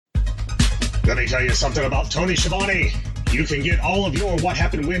Let me tell you something about Tony Schiavone. You can get all of your What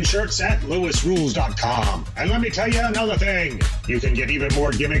Happened When shirts at lewisrules.com. And let me tell you another thing. You can get even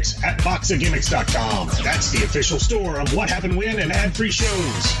more gimmicks at boxofgimmicks.com. That's the official store of What Happened When and ad-free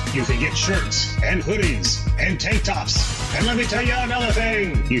shows. You can get shirts and hoodies and tank tops. And let me tell you another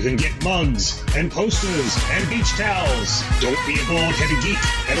thing. You can get mugs and posters and beach towels. Don't be a bald-headed geek.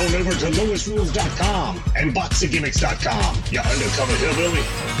 Head on over to lewisrules.com and boxofgimmicks.com. You undercover hillbilly.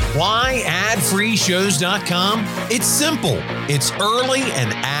 Why adfreeshows.com? It's simple. It's early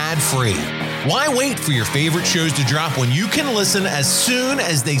and ad-free. Why wait for your favorite shows to drop when you can listen as soon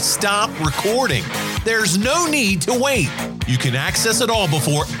as they stop recording? There's no need to wait. You can access it all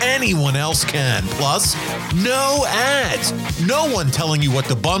before anyone else can. Plus, no ads. No one telling you what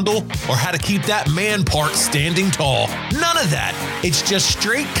to bundle or how to keep that man part standing tall. None of that. It's just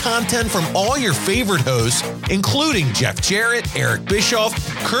straight content from all your favorite hosts, including Jeff Jarrett, Eric Bischoff,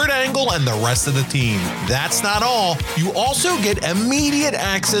 Kurt Angle, and the rest of the team. That's not all. You also get immediate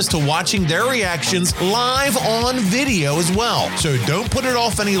access to watching their reactions live on video as well. So don't put it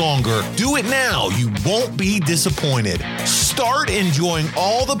off any longer. Do it now. You won't be disappointed. Start enjoying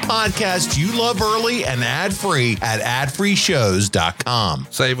all the podcasts you love early and ad-free at adfreeshows.com.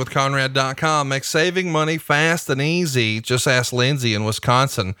 SaveWithConrad.com makes saving money fast and easy. Just ask Lindsay in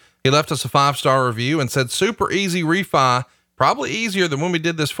Wisconsin. He left us a 5-star review and said, super easy refi, probably easier than when we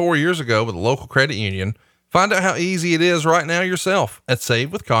did this 4 years ago with a local credit union. Find out how easy it is right now yourself at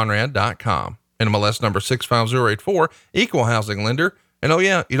SaveWithConrad.com. NMLS number 65084, equal housing lender. And oh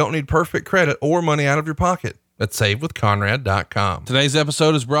yeah, you don't need perfect credit or money out of your pocket. That's SaveWithConrad.com. Today's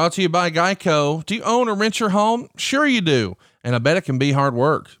episode is brought to you by Geico. Do you own or rent your home? Sure you do. And I bet it can be hard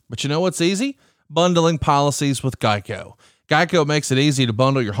work. But you know what's easy? Bundling policies with Geico. Geico makes it easy to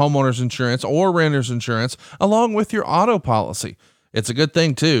bundle your homeowner's insurance or renter's insurance along with your auto policy. It's a good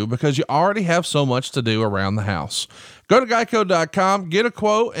thing too, because you already have so much to do around the house. Go to geico.com, get a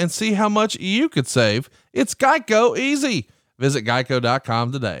quote, and see how much you could save. It's Geico easy. Visit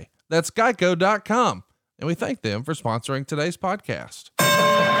geico.com today. That's geico.com. And we thank them for sponsoring today's podcast.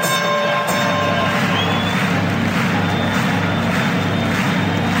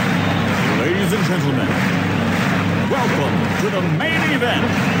 Ladies and gentlemen, welcome to the main event.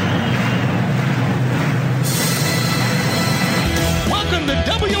 Welcome to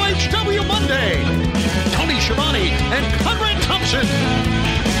WHW Monday. Tony Schiavone and Conrad Thompson.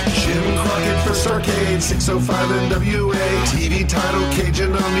 Jim Crockett for Starcade, 605 NWA. TV title,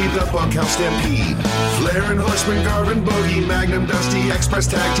 Cajun Omni, the Bunkhouse Stampede. Flair and Horseman, Garvin, Bogey, Magnum, Dusty, Express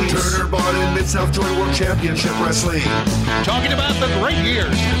Tag Team. Turner, Bond, Mid-South Joint World Championship Wrestling. Talking about the great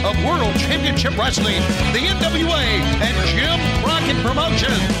years of World Championship Wrestling, the NWA, and Jim Crockett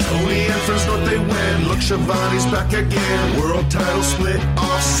Promotions. Tony and Friends North, they win. Look, Schiavone's back again. World title split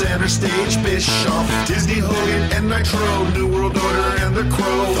off center stage. Bischoff, Disney, Hogan, and Nitro. New World Order and the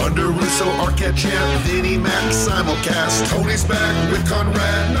Crow. Thunder, Russo, Arquette Champ, Vinnie Mac, simulcast. Tony's back with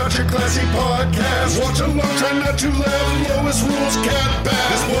Conrad, not your classy podcast. Watch along, try not to laugh. Lowest rules, cat back.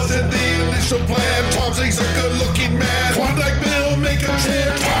 This wasn't the initial plan. Tom Zigg's a good-looking man. Klondike Bill, make a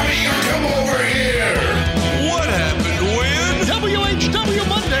chair. Tommy, you come over here. What happened when? WHW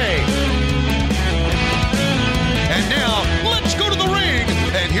Monday. And now, let's go to the ring.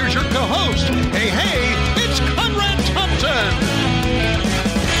 And here's your co-host. Hey, it's Conrad Thompson.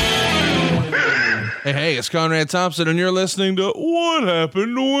 Hey, it's Conrad Thompson, and you're listening to What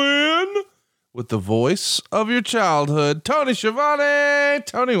Happened When? With the voice of your childhood, Tony Schiavone.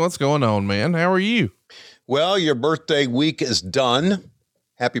 Tony, what's going on, man? How are you? Well, your birthday week is done.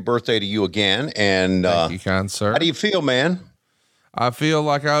 Happy birthday to you again. And Thank you, kind sir. How do you feel, man? I feel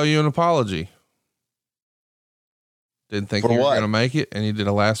like I owe you an apology. Didn't think you were going to make it, and you did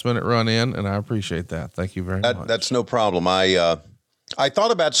a last-minute run in, and I appreciate that. Thank you very much. That's no problem. I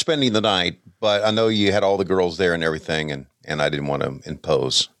thought about spending the night, but I know you had all the girls there and everything, and I didn't want to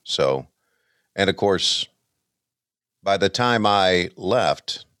impose. So, and of course, by the time I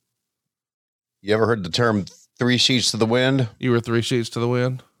left, you ever heard the term 3 sheets to the wind? You were 3 sheets to the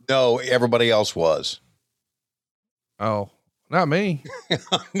wind? No, everybody else was. Oh, not me.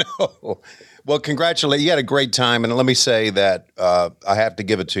 No. Well, congratulations. You had a great time. And let me say that I have to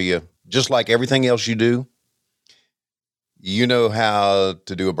give it to you. Just like everything else you do, you know how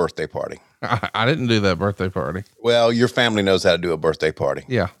to do a birthday party. I didn't do that birthday party. Well, your family knows how to do a birthday party.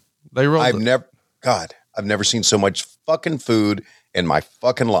 Yeah. They rolled I've never seen so much fucking food in my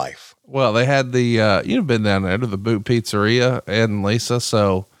fucking life. Well, they had the, you've been down there to the Boot Pizzeria, Ed and Lisa.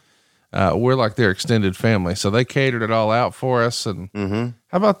 So we're like their extended family. So they catered it all out for us. And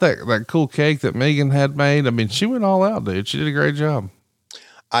how about that cool cake that Megan had made? I mean, she went all out, dude. She did a great job.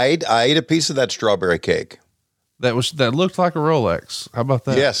 I ate a piece of that strawberry cake. That looked like a Rolex. How about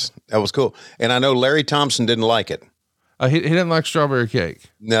that? Yes, that was cool. And I know Larry Thompson didn't like it. He didn't like strawberry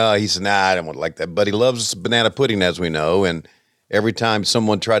cake. No, he said, nah, I don't want to like that. But he loves banana pudding, as we know. And every time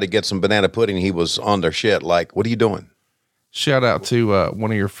someone tried to get some banana pudding, he was on their shit. Like, what are you doing? Shout out to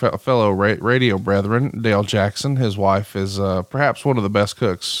one of your fellow radio brethren, Dale Jackson. His wife is perhaps one of the best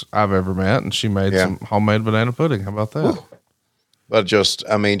cooks I've ever met, and she made some homemade banana pudding. How about that? Ooh. But just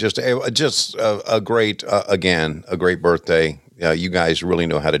a great, again, a great birthday. You guys really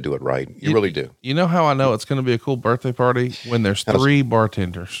know how to do it right. You really do. You know how I know it's going to be a cool birthday party? When there's 3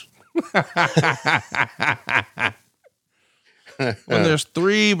 bartenders. When there's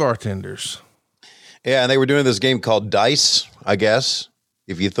 3 bartenders. Yeah, and they were doing this game called Dice, I guess.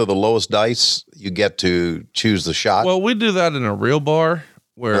 If you throw the lowest dice, you get to choose the shot. Well, we do that in a real bar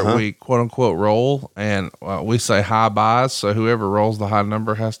where we quote unquote roll, and we say high buys. So whoever rolls the high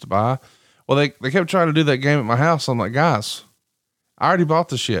number has to buy. Well, they kept trying to do that game at my house. I'm like, guys, I already bought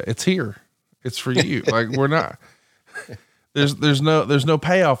the shit. It's here. It's for you. Like, we're not, there's no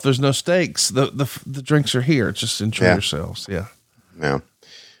payoff. There's no stakes. The drinks are here. Just enjoy yourselves. Yeah. Yeah.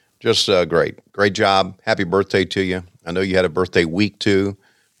 Just great job. Happy birthday to you. I know you had a birthday week too.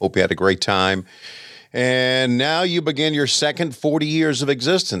 Hope you had a great time. And now you begin your second 40 years of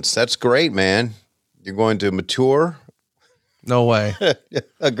existence. That's great, man. You're going to mature. No way.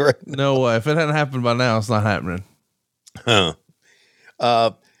 Great. No way. If it hadn't happened by now, it's not happening.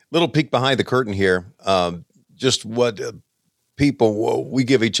 Little peek behind the curtain here. Just what people, we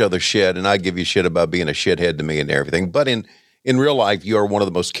give each other shit, and I give you shit about being a shithead to me and everything. But in real life, you are one of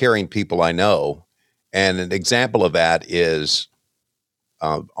the most caring people I know. And an example of that is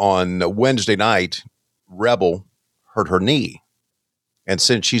on Wednesday night, Rebel hurt her knee. And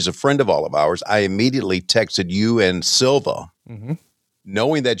since she's a friend of all of ours, I immediately texted you and Silva,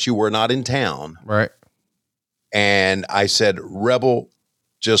 knowing that you were not in town. Right. And I said, Rebel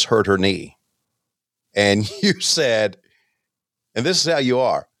just hurt her knee. And you said, and this is how you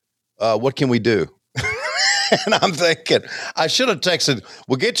are, what can we do? And I'm thinking, I should have texted,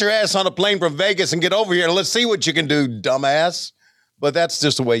 well, get your ass on a plane from Vegas and get over here and let's see what you can do, dumbass. But that's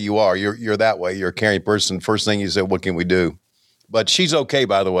just the way you are. You're that way. You're a caring person. First thing you said, what can we do? But she's okay,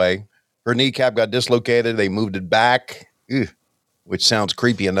 by the way. Her kneecap got dislocated. They moved it back, which sounds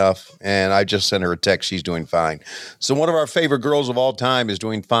creepy enough. And I just sent her a text. She's doing fine. So one of our favorite girls of all time is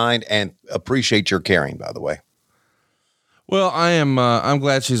doing fine, and appreciate your caring, by the way. Well, I'm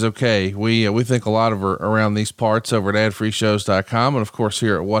glad she's okay. We think a lot of her around these parts over at adfreeshows.com. And of course,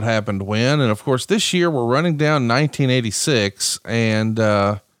 here at What Happened When. And of course, this year we're running down 1986, and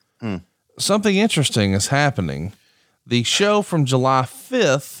something interesting is happening. The show from July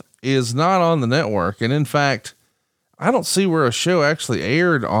 5th is not on the network. And in fact, I don't see where a show actually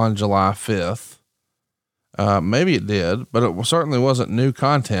aired on July 5th. Maybe it did, but it certainly wasn't new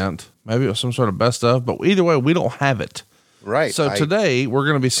content. Maybe it was some sort of best of, but either way, we don't have it. Right. So today we're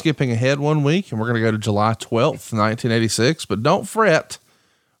going to be skipping ahead 1 week, and we're going to go to July 12th, 1986, but don't fret.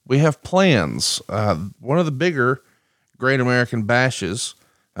 We have plans. One of the bigger Great American Bashes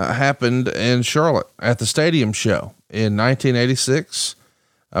happened in Charlotte at the Stadium Show in 1986.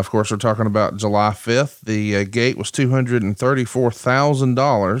 Of course, we're talking about July 5th. The gate was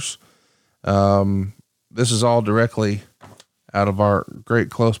 $234,000. This is all directly out of our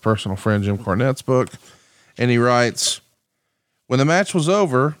great close personal friend Jim Cornette's book. And he writes, when the match was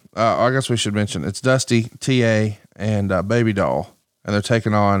over, I guess we should mention it's Dusty, TA, and Baby Doll, and they're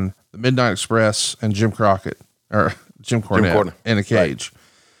taking on the Midnight Express and Jim Cornette in a cage. Right.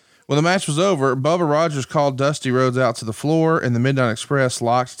 When the match was over, Bubba Rogers called Dusty Rhodes out to the floor, and the Midnight Express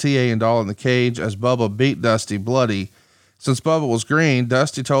locked TA and Doll in the cage as Bubba beat Dusty bloody. Since Bubba was green,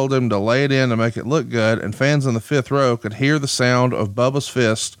 Dusty told him to lay it in to make it look good, and fans in the fifth row could hear the sound of Bubba's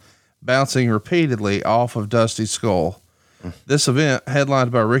fist bouncing repeatedly off of Dusty's skull. This event, headlined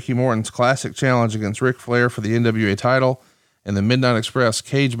by Ricky Morton's classic challenge against Ric Flair for the NWA title and the Midnight Express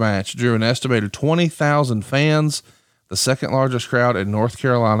cage match, drew an estimated 20,000 fans, the second largest crowd in North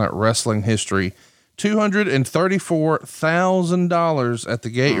Carolina wrestling history. $234,000 at the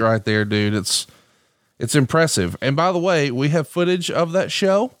gate right there, dude. It's impressive. And by the way, we have footage of that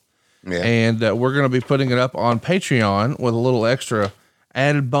show, and we're going to be putting it up on Patreon with a little extra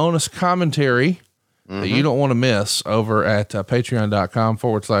added bonus commentary that you don't want to miss over at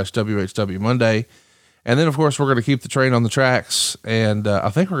patreon.com/WHW Monday. And then of course we're going to keep the train on the tracks. And, I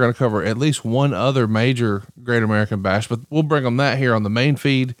think we're going to cover at least one other major Great American Bash, but we'll bring them that here on the main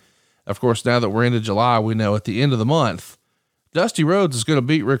feed. Of course, now that we're into July, we know at the end of the month, Dusty Rhodes is going to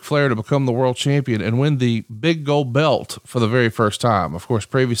beat Ric Flair to become the world champion and win the big gold belt for the very first time. Of course,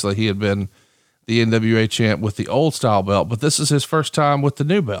 previously he had been the NWA champ with the old style belt, but this is his first time with the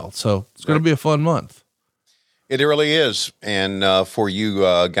new belt. So it's going to be a fun month. It really is. And for you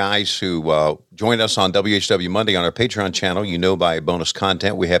guys who join us on WHW Monday on our Patreon channel, you know, by bonus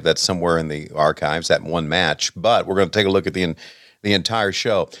content, we have that somewhere in the archives, that one match, but we're going to take a look at the entire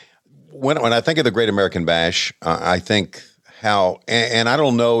show. When I think of the Great American Bash, I think how, and I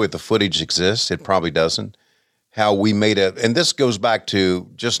don't know if the footage exists, it probably doesn't, how we made it. And this goes back to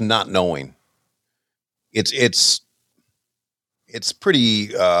just not knowing. It's pretty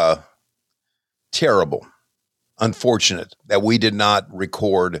terrible, unfortunate that we did not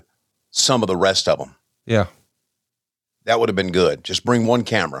record some of the rest of them. Yeah. That would have been good. Just bring one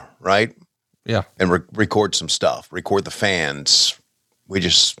camera, right? Yeah. And record some stuff, record the fans. We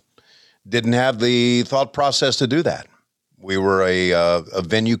just didn't have the thought process to do that. We were a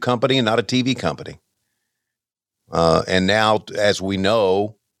venue company and not a TV company. And now, as we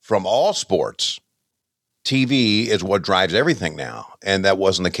know from all sports, TV is what drives everything now. And that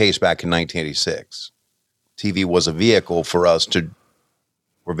wasn't the case back in 1986. TV was a vehicle for us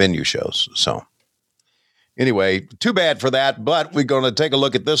for venue shows. So anyway, too bad for that, but we're going to take a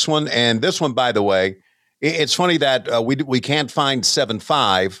look at this one. And this one, by the way, it's funny that we can't find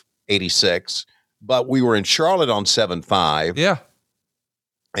 7/5/86, but we were in Charlotte on 7/5. Yeah.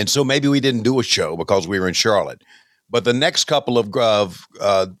 And so maybe we didn't do a show because we were in Charlotte. But the next couple of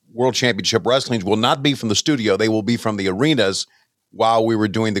World Championship Wrestlings will not be from the studio. They will be from the arenas while we were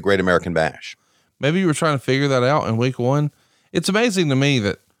doing the Great American Bash. Maybe you were trying to figure that out in week one. It's amazing to me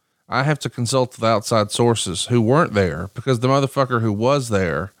that I have to consult with outside sources who weren't there because the motherfucker who was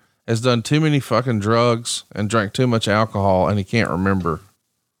there has done too many fucking drugs and drank too much alcohol and he can't remember.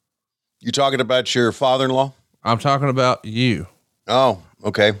 You talking about your father-in-law? I'm talking about you. Oh,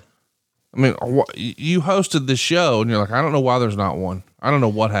 okay. I mean, you hosted the show and you're like, I don't know why there's not one. I don't know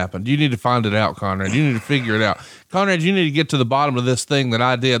what happened. You need to find it out, Conrad. You need to figure it out. Conrad, you need to get to the bottom of this thing that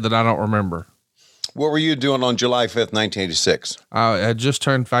I did that I don't remember. What were you doing on July 5th, 1986? I had just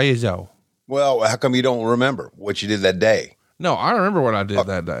turned 5 years old. Well, how come you don't remember what you did that day? No, I remember what I did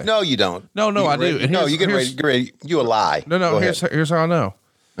that day. No, you don't. No, I do. And no, you get ready. You a lie. No, here's how I know.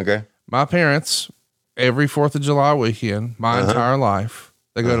 Okay. My parents, every 4th of July weekend, my entire life,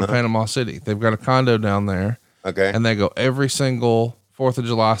 they go to Panama City. They've got a condo down there. Okay. And they go every single 4th of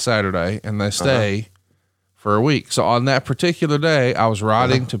July Saturday and they stay for a week. So on that particular day, I was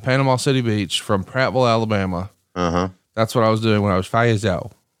riding to Panama City Beach from Prattville, Alabama. That's what I was doing when I was 5 years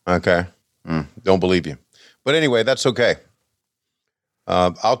old. Okay. Don't believe you. But anyway, that's okay.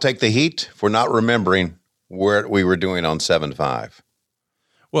 I'll take the heat for not remembering where we were doing on 7/5.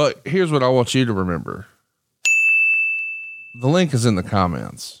 Well, here's what I want you to remember. The link is in the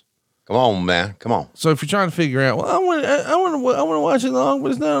comments. Come on, man. Come on. So if you're trying to figure out, well, I want to watch it long,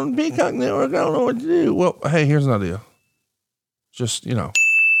 but it's not on Peacock Network. I don't know what to do. Well, hey, here's an idea. Just,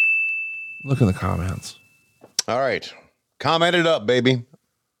 look in the comments. All right. Comment it up, baby.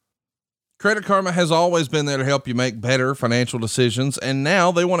 Credit Karma has always been there to help you make better financial decisions, and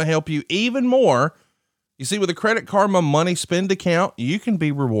now they want to help you even more. You see, with a Credit Karma money spend account, you can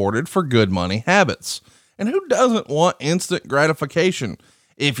be rewarded for good money habits. And who doesn't want instant gratification?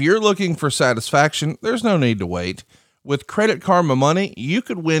 If you're looking for satisfaction, there's no need to wait. With Credit Karma Money, you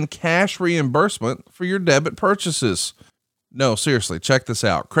could win cash reimbursement for your debit purchases. No, seriously, check this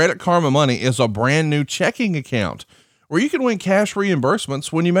out. Credit Karma Money is a brand new checking account where you can win cash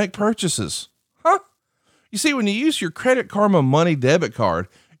reimbursements when you make purchases. You see, when you use your Credit Karma Money debit card,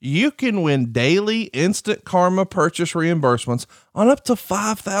 you can win daily instant Karma purchase reimbursements on up to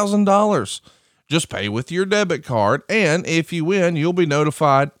 $5,000. Just pay with your debit card, and if you win, you'll be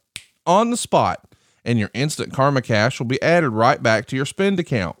notified on the spot, and your instant Karma cash will be added right back to your spend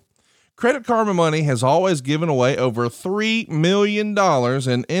account. Credit Karma Money has always given away over $3 million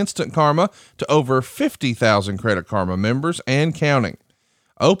in instant Karma to over 50,000 Credit Karma members and counting.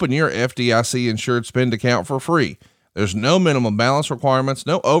 Open your FDIC insured spend account for free. There's no minimum balance requirements,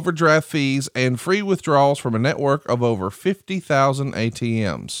 no overdraft fees, and free withdrawals from a network of over 50,000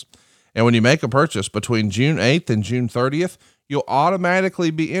 ATMs. And when you make a purchase between June 8th and June 30th, you'll automatically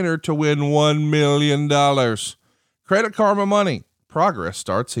be entered to win $1 million. Credit Karma Money. Progress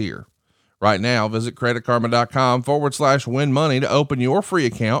starts here. Right now, visit creditkarma.com/win money to open your free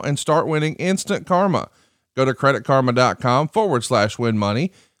account and start winning instant karma. Go to creditkarma.com/win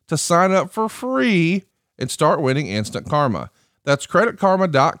money to sign up for free and start winning instant karma. That's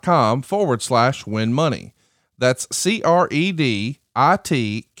creditkarma.com/win money. That's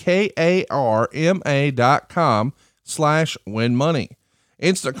CreditKarma.com/win forward/winmoney.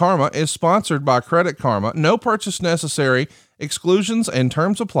 Instant Karma is sponsored by Credit Karma. No purchase necessary. Exclusions and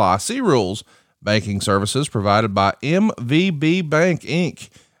terms apply. See rules. Banking services provided by MVB Bank, Inc.,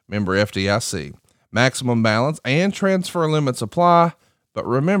 member FDIC. Maximum balance and transfer limits apply. But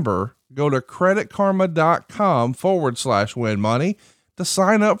remember, go to creditkarma.com/winmoney to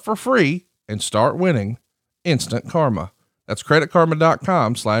sign up for free and start winning Instant Karma. That's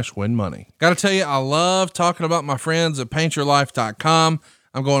creditkarma.com/winmoney. Got to tell you, I love talking about my friends at paintyourlife.com.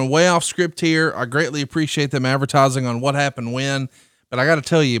 I'm going way off script here. I greatly appreciate them advertising on What Happened When, but I got to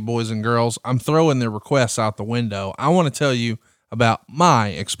tell you, boys and girls, I'm throwing their requests out the window. I want to tell you about my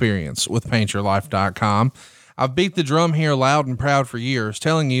experience with paintyourlife.com. I've beat the drum here loud and proud for years,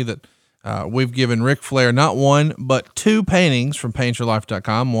 telling you that we've given Ric Flair not one, but 2 paintings from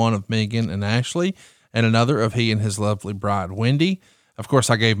paintyourlife.com, one of Megan and Ashley, and another of he and his lovely bride, Wendy. Of course,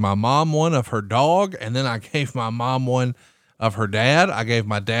 I gave my mom one of her dog, and then I gave my mom one of her dad. I gave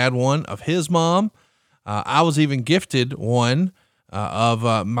my dad one of his mom. I was even gifted one of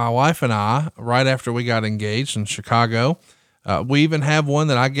my wife and I right after we got engaged in Chicago. We even have one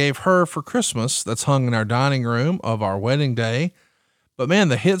that I gave her for Christmas that's hung in our dining room of our wedding day. But man,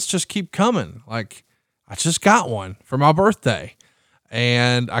 the hits just keep coming. Like, I just got one for my birthday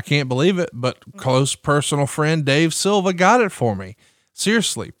and I can't believe it, but close personal friend Dave Silva got it for me.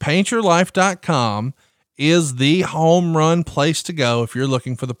 Seriously, paintyourlife.com is the home run place to go if you're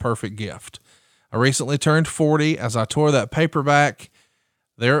looking for the perfect gift. I recently turned 40. As I tore that paperback,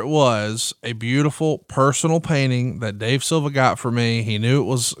 there it was, a beautiful personal painting that Dave Silva got for me. He knew it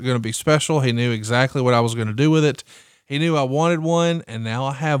was going to be special. He knew exactly what I was going to do with it. He knew I wanted one, and now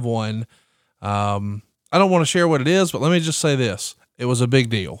I have one. I don't want to share what it is, but let me just say this. It was a big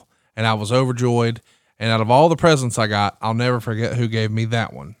deal, and I was overjoyed. And out of all the presents I got, I'll never forget who gave me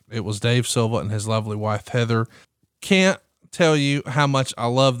that one. It was Dave Silva and his lovely wife, Heather. Can't tell you how much I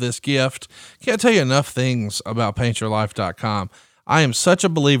love this gift. Can't tell you enough things about paintyourlife.com. I am such a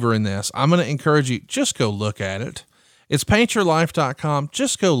believer in this. I'm going to encourage you, just go look at it. It's paintyourlife.com.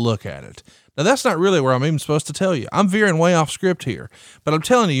 Just go look at it. Now, that's not really where I'm even supposed to tell you. I'm veering way off script here, but I'm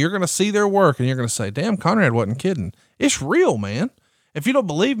telling you, you're going to see their work and you're going to say, damn, Conrad wasn't kidding. It's real, man. If you don't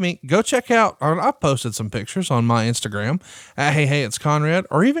believe me, go check out, I've posted some pictures on my Instagram at Hey, it's Conrad,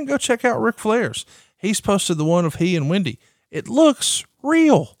 or even go check out Ric Flair's. He's posted the one of he and Wendy. It looks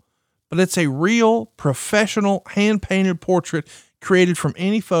real, but it's a real professional hand-painted portrait created from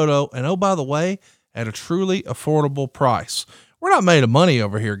any photo. And oh, by the way, at a truly affordable price. We're not made of money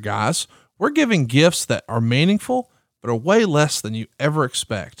over here, guys. We're giving gifts that are meaningful, but are way less than you ever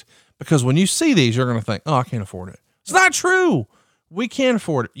expect. Because when you see these, you're going to think, oh, I can't afford it. It's not true. We can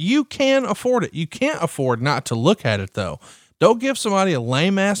afford it. You can afford it. You can't afford not to look at it, though. Don't give somebody a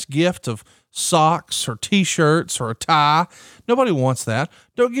lame-ass gift of socks or T-shirts or a tie. Nobody wants that.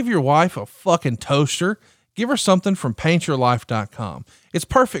 Don't give your wife a fucking toaster. Give her something from paintyourlife.com. It's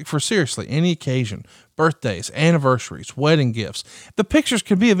perfect for seriously any occasion. Birthdays, anniversaries, wedding gifts. The pictures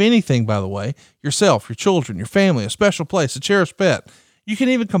can be of anything, by the way. Yourself, your children, your family, a special place, a cherished pet. You can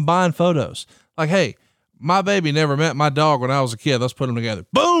even combine photos. Like, hey, my baby never met my dog when I was a kid. Let's put them together.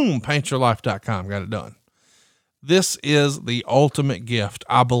 Boom! Paintyourlife.com. Got it done. This is the ultimate gift.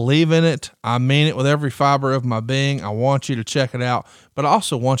 I believe in it. I mean it with every fiber of my being. I want you to check it out, but I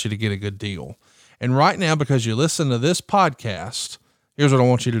also want you to get a good deal. And right now, because you listen to this podcast, here's what I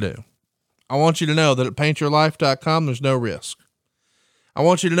want you to do. I want you to know that at paintyourlife.com, there's no risk. I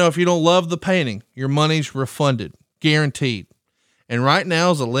want you to know if you don't love the painting, your money's refunded, guaranteed. And right now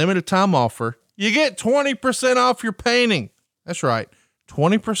is a limited time offer. You get 20% off your painting. That's right.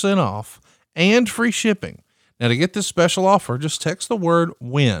 20% off and free shipping. Now, to get this special offer, just text the word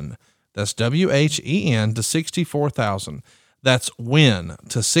WIN. That's WHEN to 64,000. That's WIN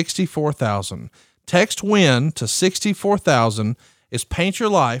to 64,000. Text WIN to 64,000 is Paint Your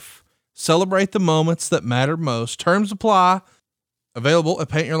Life. Celebrate the moments that matter most. Terms apply. Available at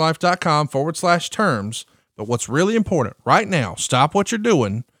paintyourlife.com/terms. But what's really important right now, stop what you're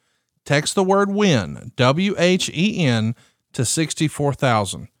doing. Text the word WIN, WHEN to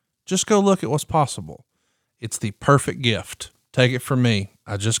 64,000. Just go look at what's possible. It's the perfect gift. Take it from me.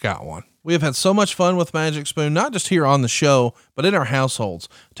 I just got one. We have had so much fun with Magic Spoon, not just here on the show, but in our households.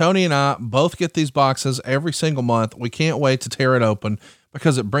 Tony and I both get these boxes every single month. We can't wait to tear it open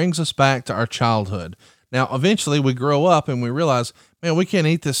because it brings us back to our childhood. Now, eventually we grow up and we realize, man, we can't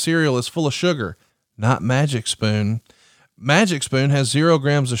eat this cereal. It's full of sugar. Not Magic Spoon. Magic Spoon has 0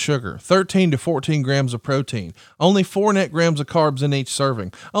 grams of sugar, 13 to 14 grams of protein, only 4 net grams of carbs in each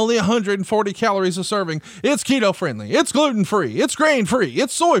serving, only 140 calories a serving. It's keto friendly. It's gluten free. It's grain free.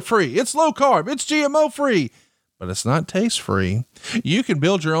 It's soy free. It's low carb. It's GMO free. but it's not taste free. You can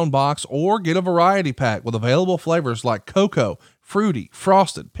build your own box or get a variety pack with available flavors like cocoa, fruity,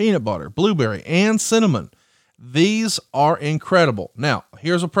 frosted, peanut butter, blueberry, and cinnamon. These are incredible. Now,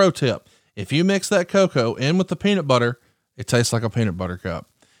 here's a pro tip. If you mix that cocoa in with the peanut butter, it tastes like a peanut butter cup.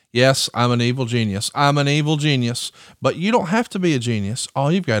 Yes, I'm an evil genius. But you don't have to be a genius. All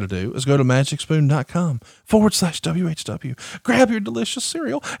you've got to do is go to magicspoon.com/WHW. Grab your delicious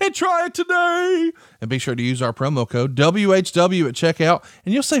cereal and try it today. And be sure to use our promo code WHW at checkout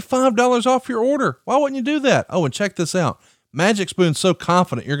and you'll save $5 off your order. Why wouldn't you do that? Oh, and check this out. Magic Spoon's so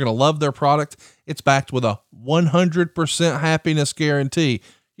confident you're going to love their product. It's backed with a 100% happiness guarantee.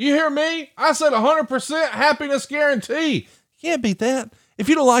 You hear me? I said 100% happiness guarantee. You can't beat that. If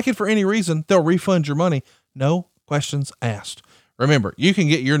you don't like it for any reason, they'll refund your money. No questions asked. Remember, you can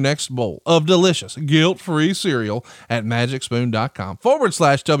get your next bowl of delicious, guilt-free cereal at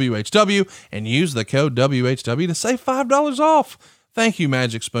magicspoon.com/WHW and use the code WHW to save $5 off. Thank you,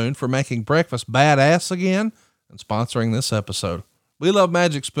 Magic Spoon, for making breakfast badass again and sponsoring this episode. We love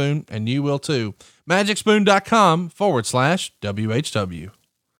Magic Spoon, and you will too. magicspoon.com/WHW.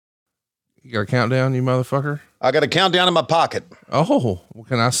 You got a countdown, you motherfucker? I got a countdown in my pocket. Oh, well,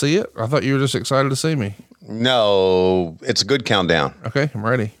 can I see it? I thought you were just excited to see me. No, it's a good countdown. Okay, I'm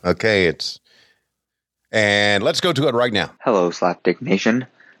ready. Okay, and let's go to it right now. Hello, Slapdick Nation.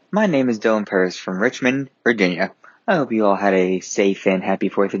 My name is Dylan Paris from Richmond, Virginia. I hope you all had a safe and happy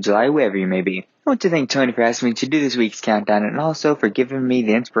 4th of July, wherever you may be. I want to thank Tony for asking me to do this week's countdown and also for giving me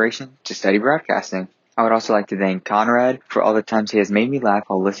the inspiration to study broadcasting. I would also like to thank Conrad for all the times he has made me laugh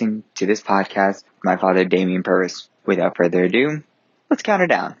while listening to this podcast with my father, Damian Purvis. Without further ado, let's count it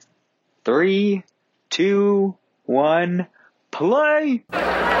down. 3, 2, 1, play!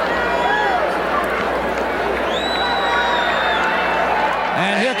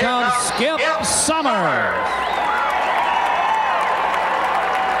 And here comes Skip Summers.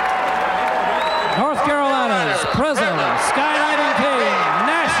 North Carolina's Prism Skydiving King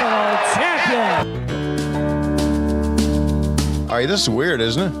National Champion. All right, this is weird,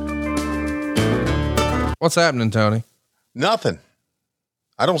 isn't it? What's happening, Tony? Nothing.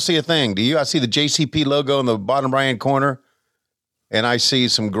 I don't see a thing. Do you? I see the JCP logo in the bottom right-hand corner, and I see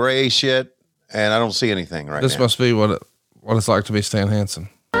some gray shit, and I don't see anything right now. This must be what it's like to be Stan Hansen.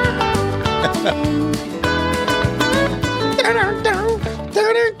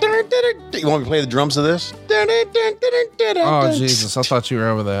 You want me to play the drums of this? Oh, Jesus. I thought you were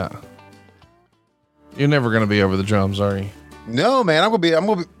over that. You're never going to be over the drums, are you? No, man. I'm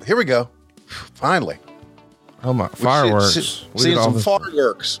gonna be. Here we go. Finally. Oh my! Fireworks. Seeing some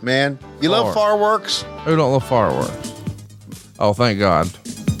fireworks, man. You love fireworks? Who don't love fireworks? Oh, thank God.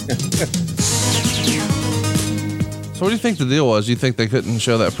 So what do you think the deal was? You think they couldn't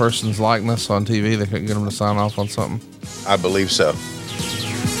show that person's likeness on TV? They couldn't get them to sign off on something? I believe so.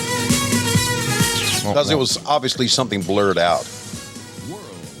 Because it was obviously something blurred out.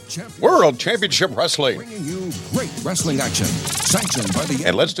 World Championship Wrestling. Bringing you great wrestling action. Sanctioned by the...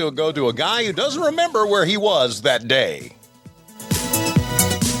 And let's go to a guy who doesn't remember where he was that day.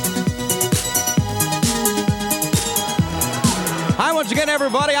 Hi once again,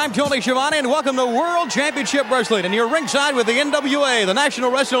 everybody. I'm Tony Schiavone, and welcome to World Championship Wrestling. And you're ringside with the NWA, the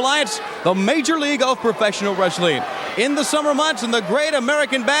National Wrestling Alliance, the Major League of Professional Wrestling. In the summer months, and the Great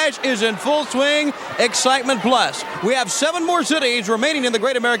American Bash is in full swing. Excitement plus. We have 7 more cities remaining in the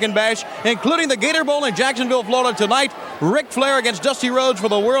Great American Bash, including the Gator Bowl in Jacksonville, Florida tonight. Ric Flair against Dusty Rhodes for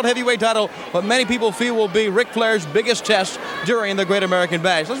the World Heavyweight title, what many people feel will be Ric Flair's biggest test during the Great American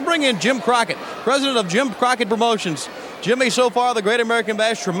Bash. Let's bring in Jim Crockett, president of Jim Crockett Promotions. Jimmy, so far, the Great American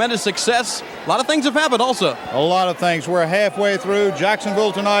Bash, tremendous success. A lot of things have happened also. A lot of things. We're halfway through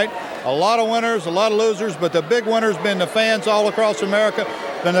Jacksonville tonight. A lot of winners, a lot of losers, but the big winner's been the fans all across America.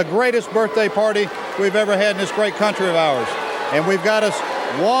 Been the greatest birthday party we've ever had in this great country of ours. And we've got us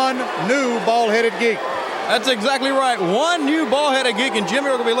one new bald-headed geek. That's exactly right. One new ball-headed geek, and Jimmy,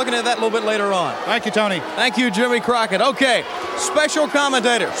 we're going to be looking at that a little bit later on. Thank you, Tony. Thank you, Jimmy Crockett. Okay, special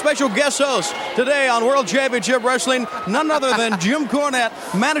commentator, special guest host today on World Championship Wrestling, none other than Jim Cornette,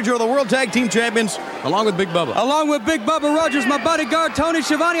 manager of the World Tag Team Champions, along with Big Bubba. Along with Big Bubba Rogers, my bodyguard, Tony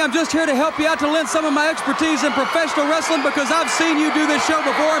Schiavone. I'm just here to help you out, to lend some of my expertise in professional wrestling, because I've seen you do this show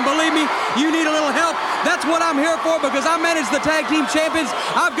before, and believe me, you need a little help. That's what I'm here for, because I manage the Tag Team Champions.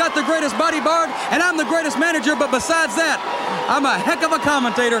 I've got the greatest bodyguard, and I'm the greatest manager, but besides that, I'm a heck of a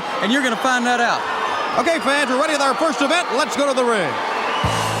commentator, and you're going to find that out. Okay, fans, we're ready with our first event. Let's go to the ring.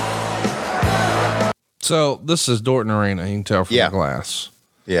 So this is Dorton Arena. You can tell from the glass.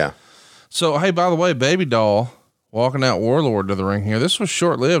 Yeah. So, hey, by the way, Baby Doll walking out Warlord to the ring here. This was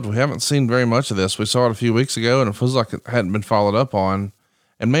short lived. We haven't seen very much of this. We saw it a few weeks ago, and it feels like it hadn't been followed up on.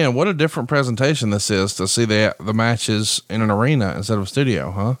 And man, what a different presentation this is to see the matches in an arena instead of a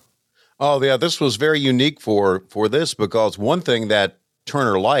studio, huh? Oh yeah, this was very unique for this, because one thing that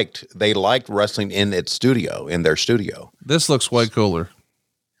Turner they liked wrestling in their studio. This looks way cooler.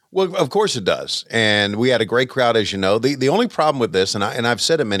 Well, of course it does. And we had a great crowd, as you know. The only problem with this, and I've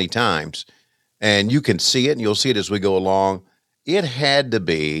said it many times, and you can see it and you'll see it as we go along, it had to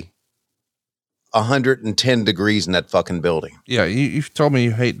be 110 degrees in that fucking building. Yeah, you've told me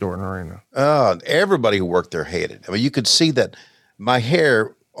you hate Dorton Arena. Everybody who worked there hated. I mean, you could see that my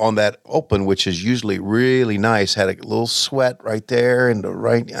hair on that open, which is usually really nice, had a little sweat right there and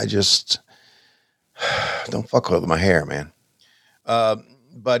I just don't fuck with my hair, man.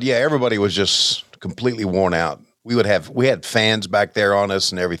 But yeah, everybody was just completely worn out. We had fans back there on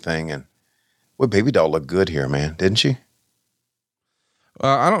us and everything. And well, Baby Doll looked good here, man. Didn't she?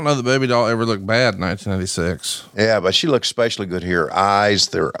 I don't know that Baby Doll ever looked bad in 1986. Yeah, but she looked especially good here. Eyes,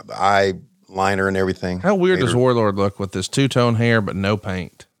 their eyeliner and everything. How weird does Warlord look with this two-tone hair, but no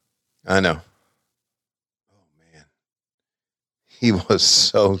paint? I know. Oh man. He was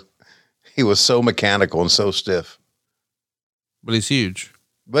so mechanical and so stiff. But he's huge.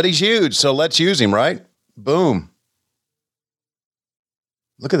 So let's use him, right? Boom.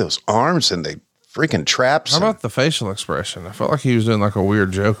 Look at those arms and the freaking traps. How about the facial expression? I felt like he was doing like a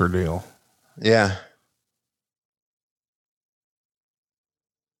weird Joker deal. Yeah.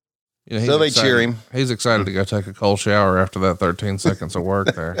 You know, so they cheer him. He's excited to go take a cold shower after that 13 seconds of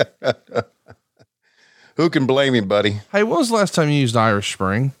work there. Who can blame him, buddy? Hey, when was the last time you used Irish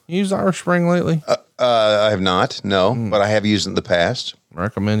Spring? You used Irish Spring lately? I have not, no, but I have used it in the past. I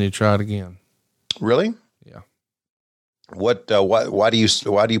recommend you try it again. Really? Yeah. Why do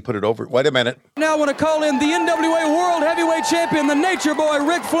you put it over? Wait a minute. Now I want to call in the NWA World Heavyweight Champion, the Nature Boy,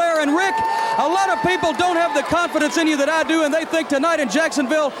 Ric Flair. And Rick, a lot of people don't have the confidence in you that I do, and they think tonight in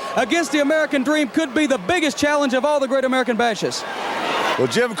Jacksonville against the American Dream could be the biggest challenge of all the Great American Bashes. Well,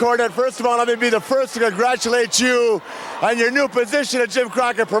 Jim Cornette, first of all, let me be the first to congratulate you on your new position at Jim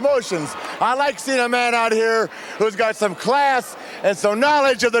Crockett Promotions. I like seeing a man out here who's got some class and some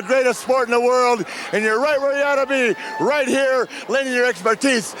knowledge of the greatest sport in the world, and you're right where you ought to be, right here, lending your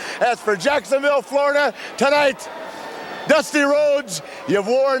expertise. As for Jacksonville, Florida, tonight, Dusty Rhodes, you've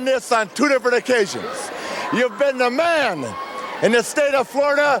worn this on 2 different occasions. You've been the man in the state of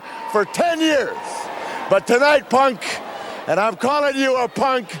Florida for 10 years. But tonight, Punk, and I'm calling you a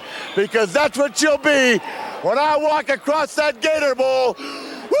punk because that's what you'll be when I walk across that Gator Bowl,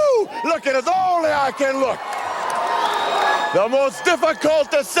 looking as only I can look. The most difficult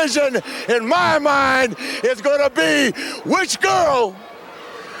decision in my mind is going to be which girl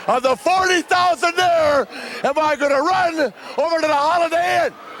of the 40,000 there am I going to run over to the Holiday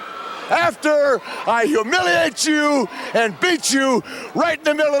Inn after I humiliate you and beat you right in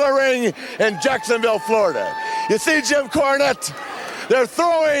the middle of the ring in Jacksonville, Florida. You see, Jim Cornette, they're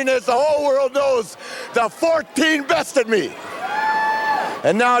throwing, as the whole world knows, the 14 best at me.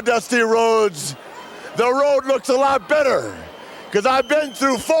 And now, Dusty Rhodes, the road looks a lot better because I've been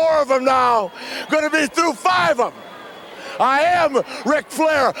through 4 of them now, going to be through 5 of them. I am Ric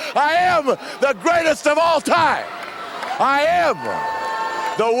Flair. I am the greatest of all time. I am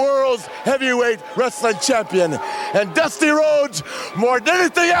the world's heavyweight wrestling champion. And Dusty Rhodes, more than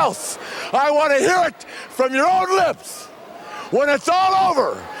anything else, I want to hear it from your own lips. When it's all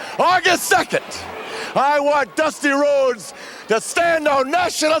over, August 2nd, I want Dusty Rhodes to stand on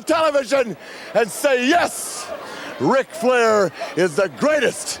national television and say, yes, Ric Flair is the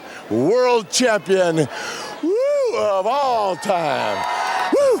greatest world champion of all time.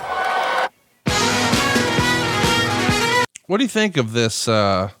 Woo! What do you think of this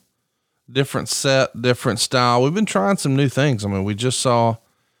different set, different style? We've been trying some new things. I mean, we just saw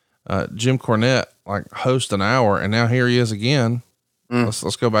Jim Cornette like host an hour, and now here he is again.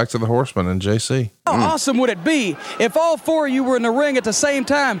 Let's go back to the Horseman and JC. How awesome would it be if all 4 of you were in the ring at the same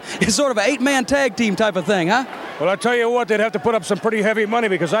time? It's sort of an 8-man tag team type of thing, huh? Well, I tell you what, they'd have to put up some pretty heavy money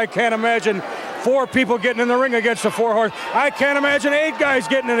because I can't imagine 4 people getting in the ring against the 4 horse. I can't imagine 8 guys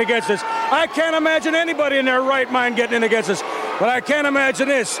getting in against us. I can't imagine anybody in their right mind getting in against us. But I can't imagine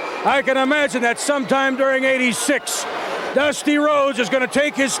this. I can imagine that sometime during '86, Dusty Rhodes is going to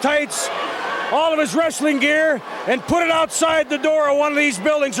take his tights, all of his wrestling gear, and put it outside the door of one of these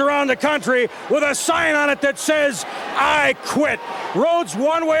buildings around the country with a sign on it that says, I quit. Rhodes,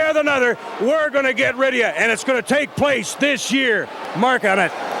 one way or another, we're going to get rid of you, and it's going to take place this year. Mark on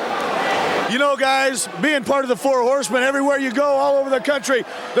it. You know, guys, being part of the 4 Horsemen, everywhere you go all over the country,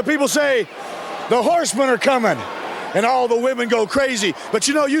 the people say, the Horsemen are coming. and all the women go crazy. But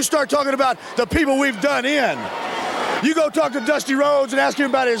you know, you start talking about the people we've done in. You go talk to Dusty Rhodes and ask him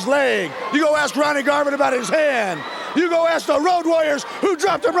about his leg. You go ask Ronnie Garvin about his hand. You go ask the Road Warriors who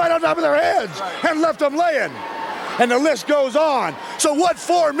dropped them right on top of their heads and left them laying. And the list goes on. So what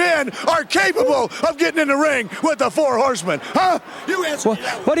 4 men are capable of getting in the ring with the 4 horsemen? Huh? You answer me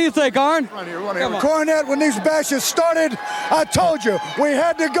that one. What do you think, Arn? Cornette, when these batches started, I told you, we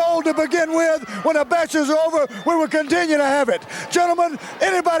had the gold to begin with. When the batches are over, we will continue to have it. Gentlemen,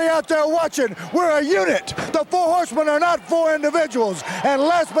 anybody out there watching, we're a unit. The 4 horsemen are not 4 individuals. And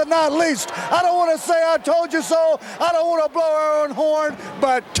last but not least, I don't want to say I told you so. I don't want to blow our own horn,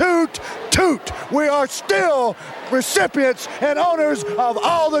 but toot, toot. We are still recipients and owners of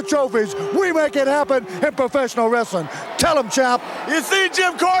all the trophies. We make it happen in professional wrestling. Tell them, champ. You see,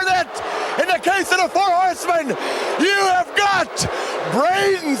 Jim Cornette, in the case of the 4 horsemen, you have got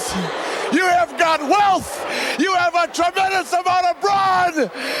brains, you have got wealth, you have a tremendous amount of brawn,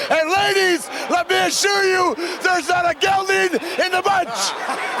 and ladies, let me assure you, there's not a gelding in the bunch.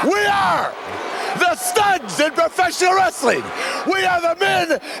 We are the studs in professional wrestling. We are the men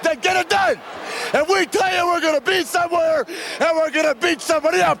that get it done. And we tell you we're going to be somewhere and we're going to beat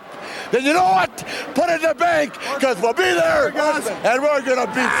somebody up. Then you know what? Put it in the bank, because we'll be there and we're going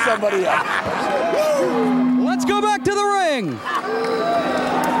to beat somebody up. Let's go back to the ring.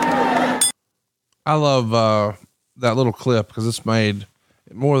 I love that little clip because it's made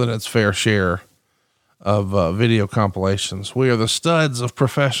more than its fair share of video compilations. We are the studs of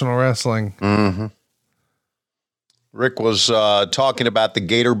professional wrestling. Mm-hmm. Rick was talking about the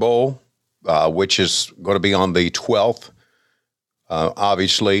Gator Bowl, which is going to be on the 12th,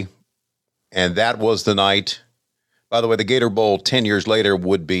 obviously. And that was the night. By the way, the Gator Bowl 10 years later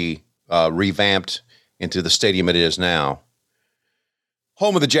would be revamped into the stadium it is now.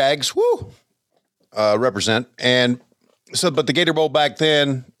 Home of the Jags, represent. And so, but the Gator Bowl back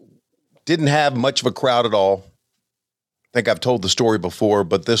then didn't have much of a crowd at all. I think I've told the story before,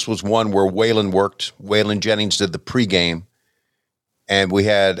 but this was one where Waylon worked. Waylon Jennings did the pregame. And we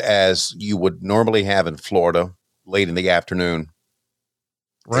had, as you would normally have in Florida, late in the afternoon,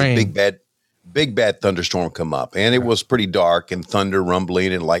 rain. A big bad thunderstorm come up. And it was pretty dark and thunder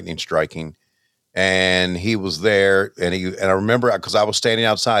rumbling and lightning striking. And he was there. And I remember, because I was standing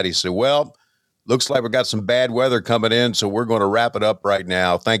outside, he said, well, looks like we got some bad weather coming in, so we're going to wrap it up right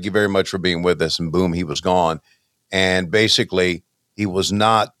now. Thank you very much for being with us. And boom, he was gone. And basically, he was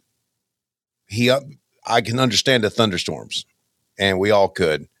not, I can understand the thunderstorms, and we all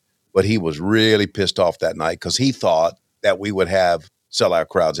could, but he was really pissed off that night because he thought that we would have sellout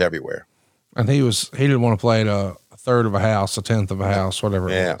crowds everywhere. And he didn't want to play at a third of a house, a tenth of a house, whatever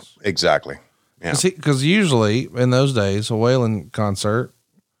it was. Yeah, exactly. Yeah. Because usually in those days, a Waylon concert,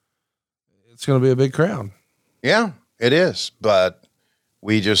 it's going to be a big crowd. Yeah, it is. But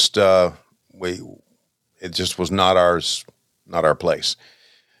we just, it just was not our place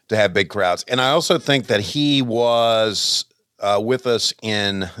to have big crowds. And I also think that he was with us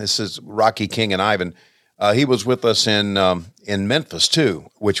this is Rocky King and Ivan. He was with us in Memphis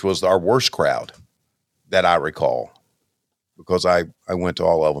too, which was our worst crowd that I recall, because I went to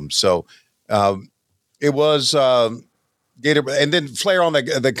all of them. So it was Gator, and then Flair on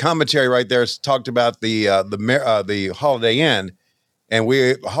the commentary right there talked about the Holiday Inn,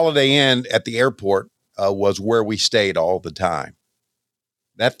 and Holiday Inn at the airport was where we stayed all the time.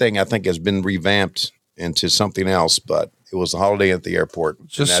 That thing I think has been revamped into something else, but it was the Holiday Inn at the airport.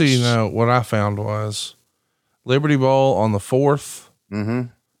 Just so you know, what I found was Liberty Bowl on the 4th,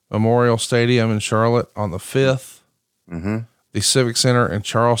 Memorial Stadium in Charlotte on the 5th, the Civic Center in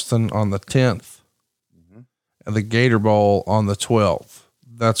Charleston on the 10th, and the Gator Bowl on the 12th.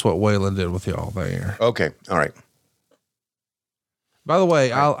 That's what Waylon did with y'all there. Okay. All right. By the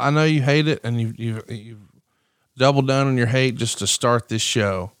way, I know you hate it, and you've doubled down on your hate just to start this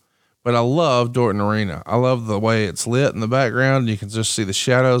show, but I love Dorton Arena. I love the way it's lit in the background. You can just see the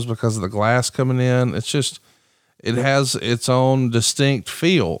shadows because of the glass coming in. It's just, it has its own distinct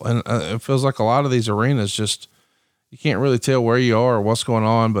feel. And it feels like a lot of these arenas just, you can't really tell where you are or what's going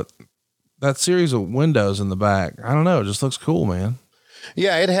on, but that series of windows in the back, I don't know, it just looks cool, man.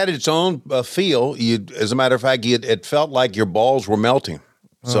 Yeah, it had its own feel. As a matter of fact, it felt like your balls were melting.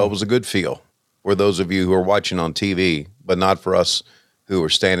 So it was a good feel for those of you who are watching on TV, but not for us who are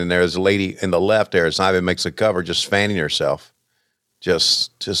standing there. There's a lady in the left there, as Ivan makes a cover, just fanning herself.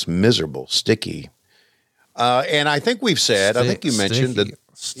 Just miserable, sticky. And I think we've said, I think you mentioned that,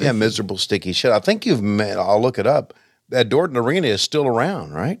 yeah, miserable, sticky shit. I think I'll look it up, that Dorton Arena is still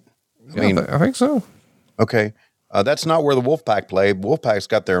around, right? I think so. Okay. That's not where the Wolfpack played. Wolfpack's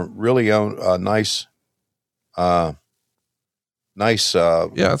got their really own nice Nice.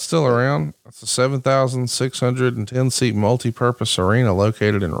 Yeah, it's still around. It's a 7,610 seat multi-purpose arena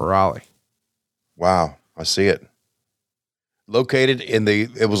located in Raleigh. Wow. I see it. Located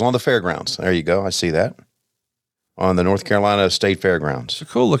it was on the fairgrounds. There you go. I see that. On the North Carolina State Fairgrounds. It's a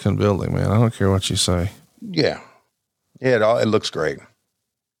cool looking building, man. I don't care what you say. Yeah. Yeah, it looks great.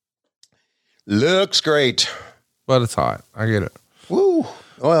 Looks great. But it's hot. I get it. Woo.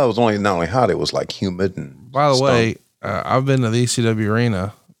 Well, it was not only hot, it was like humid. And by the way, I've been to the ECW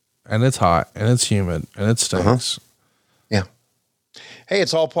arena and it's hot and it's humid and it stinks. Yeah. Hey,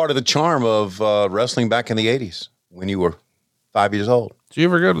 it's all part of the charm of wrestling back in the 80s when you were 5 years old. Did you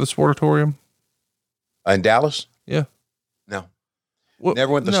ever go to the Sportatorium? In Dallas? Yeah. No. Well,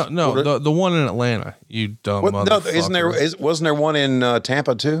 never went to the one in Atlanta. You dumb motherfucker. Wasn't there one in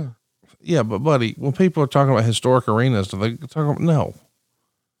Tampa too? Yeah, but buddy, when people are talking about historic arenas, do they talk about no?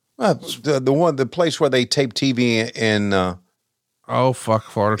 The place where they taped TV in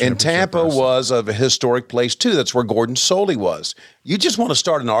Florida. In Tampa was a historic place too. That's where Gordon Soley was. You just want to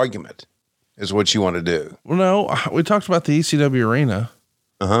start an argument, is what you want to do. Well, no, we talked about the ECW arena.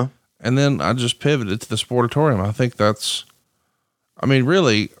 Uh-huh. And then I just pivoted to the Sportatorium. I think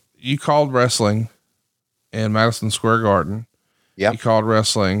really, you called wrestling in Madison Square Garden. Yeah. You called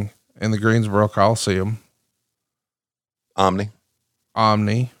wrestling in the Greensboro Coliseum. Omni.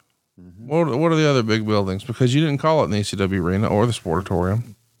 Mm-hmm. What are the other big buildings? Because you didn't call it in the ECW arena or the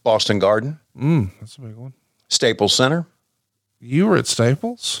Sportatorium. Boston Garden. That's a big one. Staples Center. You were at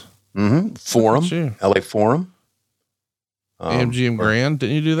Staples? Mm-hmm. Forum. LA Forum. MGM Grand.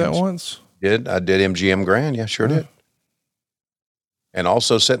 Didn't you do that once? I did MGM Grand. Yeah, sure did. And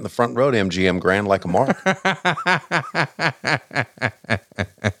also sit in the front row to MGM Grand like a mark.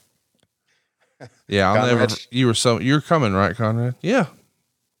 Yeah, you're coming, right, Conrad? Yeah.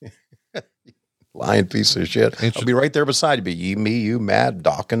 Lying piece of shit. I'll be right there beside you. You, Matt,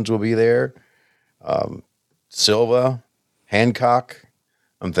 Dawkins will be there. Silva, Hancock.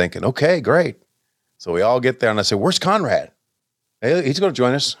 I'm thinking, okay, great. So we all get there and I say, where's Conrad? Hey, he's going to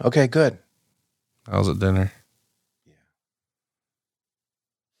join us. Okay, good. I was at dinner.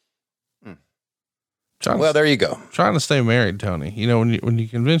 Well, there you go. Trying to stay married, Tony. You know, when you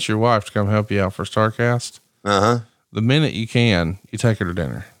convince your wife to come help you out for StarCast, the minute you can, you take her to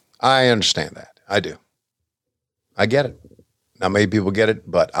dinner. I understand that. I do. I get it. Not many people get it,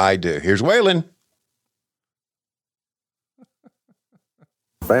 but I do. Here's Waylon.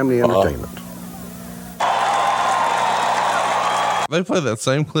 Family entertainment. They play that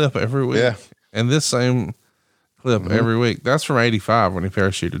same clip every week. Yeah. And this same clip every week. That's from 85 when he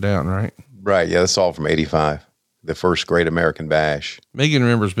parachuted down, right? Right. Yeah. That's all from 85. The first Great American Bash. Megan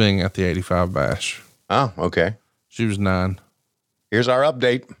remembers being at the 85 Bash. Oh, okay. She was 9. Here's our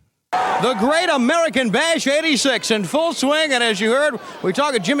update. The Great American Bash 86 in full swing. And as you heard, we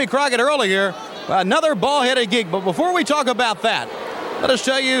talked to Jimmy Crockett earlier, another ball-headed geek. But before we talk about that, let us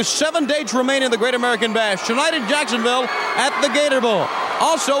tell you 7 dates remain in the Great American Bash. Tonight in Jacksonville at the Gator Bowl.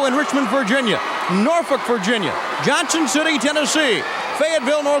 Also in Richmond, Virginia, Norfolk, Virginia, Johnson City, Tennessee,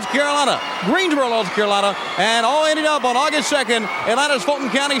 Fayetteville, North Carolina, Greensboro, North Carolina, and all ended up on August 2nd, Atlanta's Fulton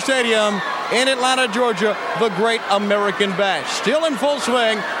County Stadium in Atlanta, Georgia, the Great American Bash. Still in full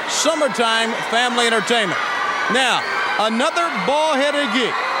swing, summertime family entertainment. Now, another ball-headed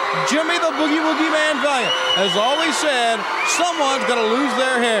geek, Jimmy the Boogie Woogie Man Valiant, has always said someone's going to lose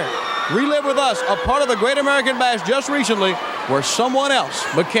their hair. Relive with us a part of the Great American Bash just recently where someone else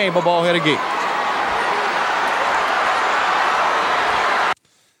became a ball-headed geek.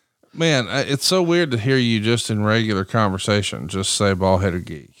 Man, it's so weird to hear you just in regular conversation just say ball-headed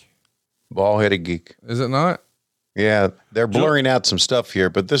geek. Ball-headed geek. Is it not? Yeah, they're blurring out some stuff here,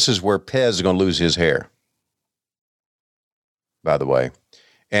 but this is where Pez is going to lose his hair, by the way.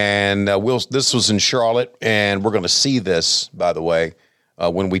 And this was in Charlotte, and we're going to see this, by the way,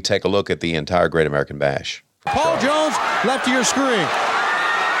 when we take a look at the entire Great American Bash. Paul Jones, left to your screen.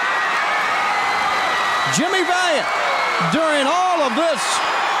 Jimmy Valiant, during all of this,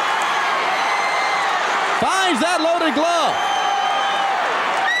 finds that loaded glove.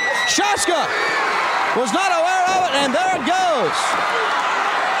 Shaska was not aware of it, and there it goes.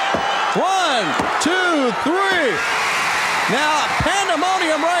 1, 2, 3. Now,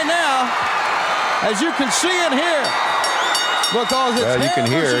 pandemonium right now, as you can see and hear, because it's you can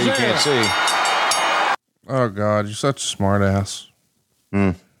hear, you can't see. Oh God, you're such a smart ass.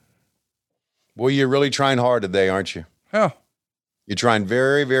 Well, you're really trying hard today, aren't you? Yeah. You're trying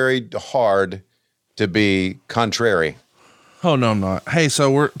very, very hard to be contrary. Oh, no, I'm not. Hey,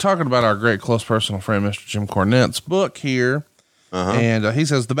 so we're talking about our great close personal friend, Mr. Jim Cornette's book here. And he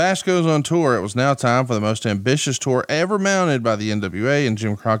says the Bash goes on tour. It was now time for the most ambitious tour ever mounted by the NWA and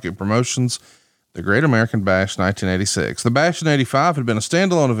Jim Crockett Promotions, the Great American Bash 1986. The Bash in 85 had been a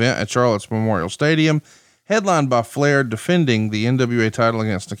standalone event at Charlotte's Memorial Stadium, headlined by Flair defending the NWA title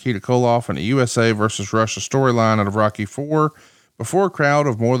against Nikita Koloff in a USA versus Russia storyline out of Rocky IV before a crowd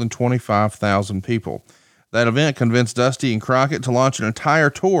of more than 25,000 people. That event convinced Dusty and Crockett to launch an entire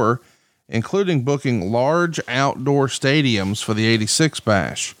tour, including booking large outdoor stadiums for the 86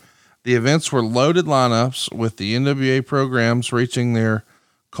 Bash. The events were loaded lineups with the NWA programs reaching their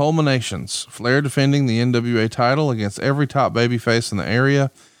culminations. Flair defending the NWA title against every top babyface in the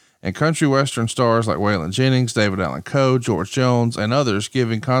area, and country western stars like Waylon Jennings, David Allan Coe, George Jones, and others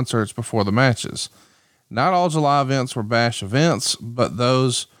giving concerts before the matches. Not all July events were Bash events, but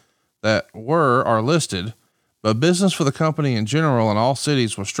those that are listed. But business for the company in general in all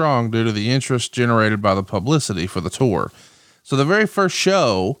cities was strong due to the interest generated by the publicity for the tour. So the very first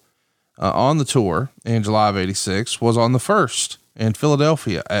show on the tour in July of 86 was on the 1st in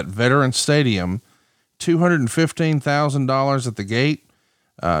Philadelphia at Veterans Stadium, $215,000 at the gate.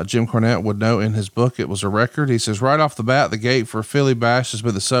 Jim Cornette would note in his book it was a record. He says, right off the bat, the gate for Philly Bash has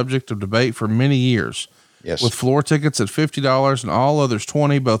been the subject of debate for many years. Yes. With floor tickets at $50 and all others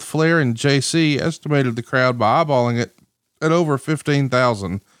 $20, both Flair and JC estimated the crowd by eyeballing it at over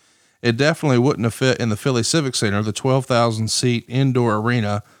 15,000. It definitely wouldn't have fit in the Philly Civic Center, the 12,000 seat indoor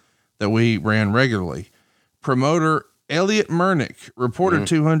arena that we ran regularly. Promoter Elliot Murnick reported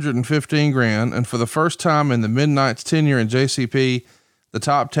 $215,000, and for the first time in the Midnight's tenure in JCP, the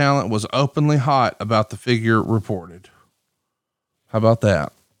top talent was openly hot about the figure reported. How about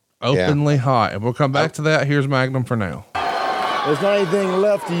that? Openly hot. And we'll come back to that. Here's Magnum for now. There's not anything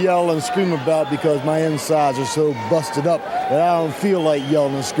left to yell and scream about because my insides are so busted up that I don't feel like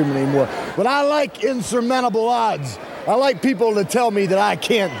yelling and screaming anymore. But I like insurmountable odds. I like people to tell me that I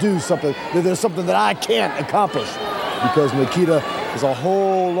can't do something, that there's something that I can't accomplish. Because Nikita is a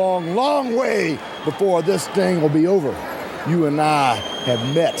whole long way before this thing will be over. You and I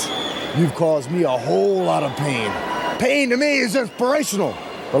have met. You've caused me a whole lot of pain. Pain to me is inspirational.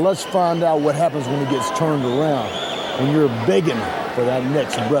 But let's find out what happens when it gets turned around. When you're begging for that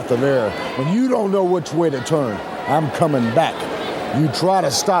next breath of air. When you don't know which way to turn. I'm coming back. You try to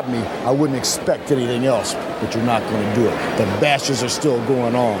stop me, I wouldn't expect anything else. But you're not going to do it. The bashes are still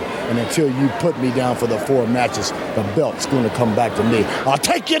going on. And until you put me down for the 4 matches, the belt's going to come back to me. I'll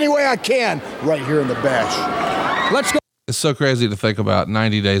take you any way I can right here in the bash. Let's go. It's so crazy to think about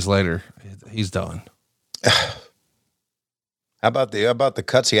 90 days later, he's done. How about the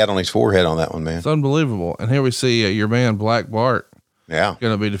cuts he had on his forehead on that one, man? It's unbelievable. And here we see your man, Black Bart. Yeah.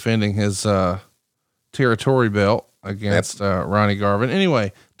 Going to be defending his territory belt against Ronnie Garvin.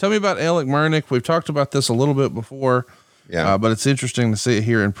 Anyway, tell me about Elliot Murnick. We've talked about this a little bit before, but it's interesting to see it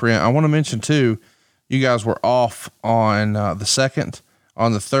here in print. I want to mention too, you guys were off on the 2nd.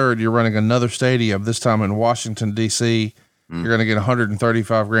 On the 3rd, you're running another stadium, this time in Washington, D.C. You're going to get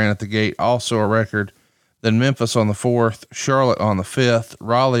 $135,000 at the gate, also a record. Then Memphis on the 4th, Charlotte on the 5th,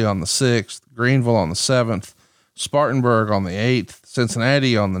 Raleigh on the 6th, Greenville on the 7th, Spartanburg on the 8th,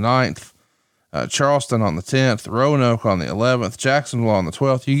 Cincinnati on the 9th, Charleston on the 10th, Roanoke on the 11th, Jacksonville on the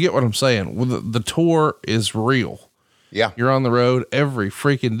 12th. You get what I'm saying? Well, the tour is real. Yeah. You're on the road every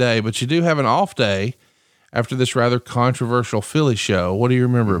freaking day, but you do have an off day after this rather controversial Philly show. What do you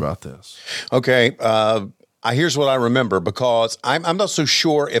remember about this? Okay. Here's what I remember, because I'm not so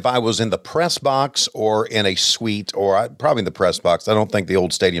sure if I was in the press box or in a suite, or probably in the press box. I don't think the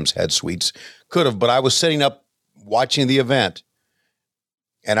old stadiums had suites. Could have, but I was sitting up watching the event,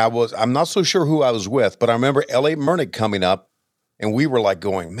 and I'm not so sure who I was with, but I remember Elliot Murnick coming up, and we were like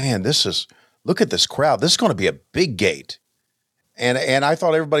going, man, look at this crowd. This is going to be a big gate. And I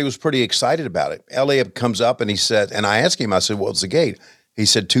thought everybody was pretty excited about it. Elliot comes up and he said, and I asked him, I said, what's the gate? He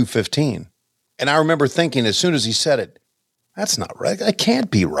said 215. And I remember thinking, as soon as he said it, that's not right. That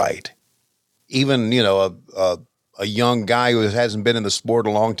can't be right. Even, a young guy who hasn't been in the sport a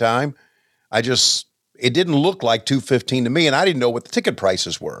long time, it didn't look like 215 to me, and I didn't know what the ticket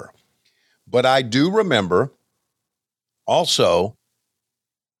prices were. But I do remember also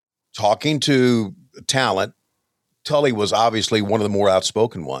talking to talent. Tully was obviously one of the more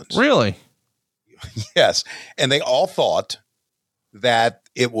outspoken ones. Really? Yes. And they all thought that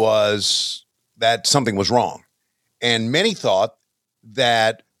something was wrong. And many thought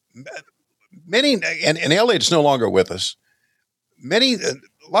that and Elliot's no longer with us. A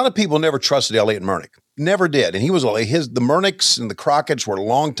lot of people never trusted Elliot Murnick. Never did. And he was the Murnicks and the Crockett's were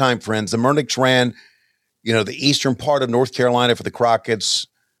longtime friends. The Murnicks ran, the eastern part of North Carolina for the Crockett's,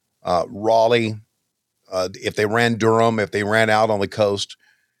 Raleigh, If they ran Durham, if they ran out on the coast,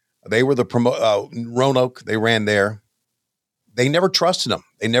 they were the Roanoke. They ran there. They never trusted them.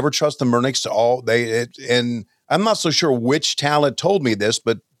 They never trusted the Murniks and I'm not so sure which talent told me this,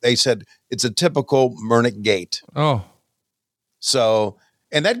 but they said it's a typical Murnick gate. Oh, so,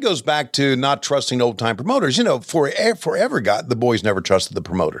 and that goes back to not trusting old time promoters. You know, forever, the boys never trusted the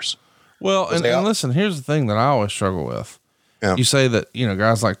promoters. Well, and listen, here's the thing that I always struggle with. Yeah. You say that, you know,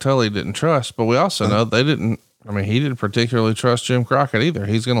 guys like Tully didn't trust, but we also know he didn't particularly trust Jim Crockett either.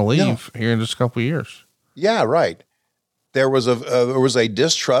 He's going to leave here in just a couple of years. Yeah, right. There was a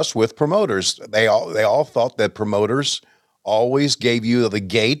distrust with promoters. They all thought that promoters always gave you the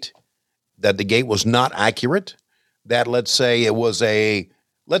gate, that the gate was not accurate. That let's say it was a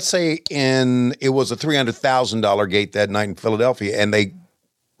 $300,000 gate that night in Philadelphia, and they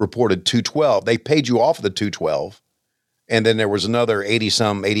reported 212. They paid you off the 212, and then there was another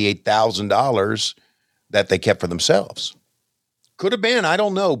 $88,000 that they kept for themselves. Could have been, I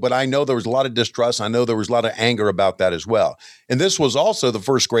don't know, but I know there was a lot of distrust. I know there was a lot of anger about that as well. And this was also the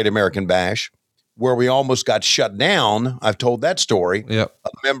first Great American Bash where we almost got shut down. I've told that story. Yep.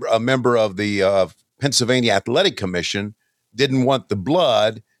 A member of the Pennsylvania Athletic Commission didn't want the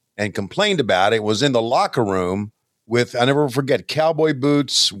blood and complained about it. Was in the locker room with, I never forget, cowboy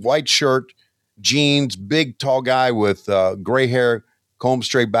boots, white shirt, jeans, big tall guy with gray hair, combed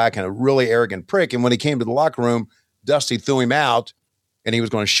straight back, and a really arrogant prick. And when he came to the locker room, Dusty threw him out, and he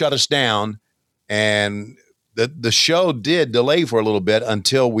was going to shut us down. And the show did delay for a little bit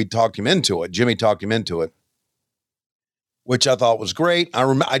until we talked him into it. Jimmy talked him into it, which I thought was great.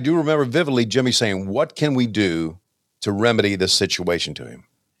 I do remember vividly Jimmy saying, "What can we do to remedy this situation?" to him.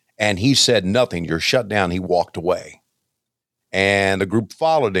 And he said, "Nothing. You're shut down." He walked away. And the group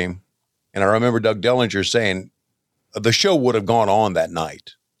followed him. And I remember Doug Dellinger saying, the show would have gone on that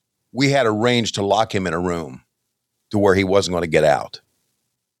night. We had arranged to lock him in a room to where he wasn't going to get out.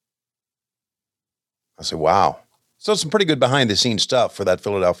 I said, wow. So some pretty good behind the scenes stuff for that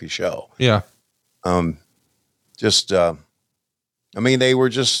Philadelphia show. Yeah. They were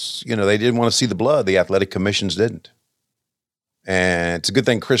just, they didn't want to see the blood. The athletic commissions didn't. And it's a good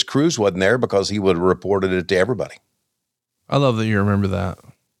thing Chris Cruz wasn't there because he would have reported it to everybody. I love that you remember that.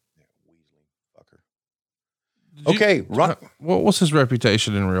 Okay. What's his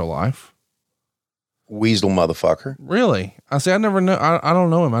reputation in real life? Weasel motherfucker. Really? I say, I never know. I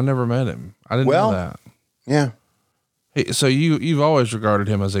don't know him. I never met him. I didn't know that. Yeah. Hey, so you've always regarded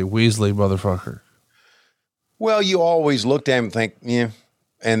him as a Weasley motherfucker. Well, you always looked at him and think, yeah.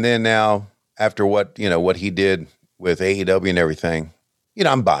 And then now after what he did with AEW and everything,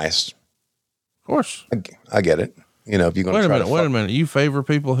 I'm biased. Of course. I get it. If you're going to wait a minute. You favor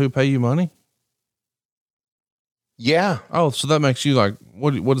people who pay you money? Yeah. Oh, so that makes you like,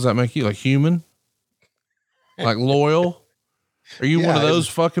 what does that make you? Like human? Like loyal? Are you one of those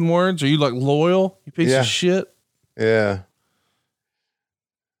fucking words? Are you like loyal? You piece of shit? Yeah.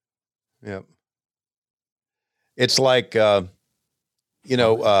 Yep. It's like, Troll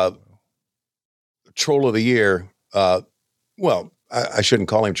of the Year. I shouldn't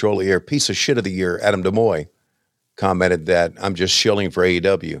call him Troll of the Year. Piece of shit of the year. Adam DeMoy commented that I'm just shilling for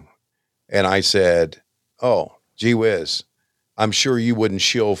AEW. And I said, oh, gee whiz. I'm sure you wouldn't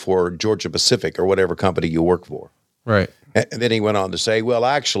shill for Georgia Pacific or whatever company you work for. Right. And then he went on to say, well,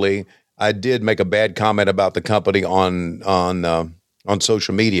 actually, I did make a bad comment about the company on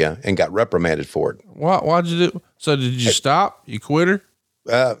social media and got reprimanded for it. Why'd you do? So did you stop? You quit her?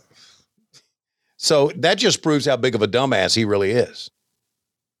 So that just proves how big of a dumbass he really is.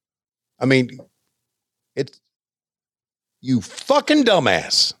 I mean, you fucking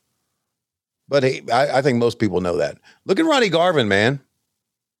dumbass. But I think most people know that. Look at Ronnie Garvin, man.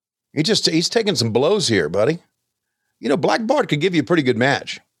 He's taking some blows here, buddy. Black Bart could give you a pretty good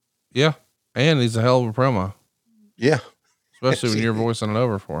match. Yeah. And he's a hell of a promo. Yeah. Especially when you're voicing it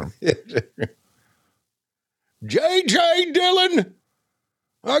over for him. J.J. Dillon,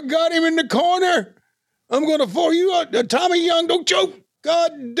 I got him in the corner. I'm going to for you a Tommy Young. Don't choke.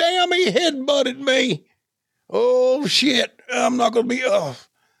 God damn, he headbutted me. Oh, shit. I'm not going to be...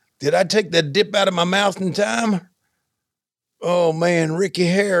 Did I take that dip out of my mouth in time? Oh, man, Ricky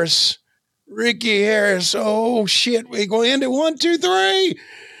Harris. Oh, shit. We're going to end it 1, 2, 3.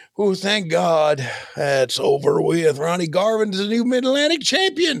 Oh, thank God. That's over with. Ronnie Garvin's the new Mid-Atlantic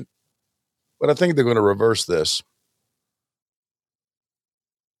champion. But I think they're going to reverse this.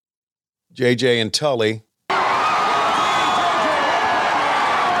 JJ and Tully.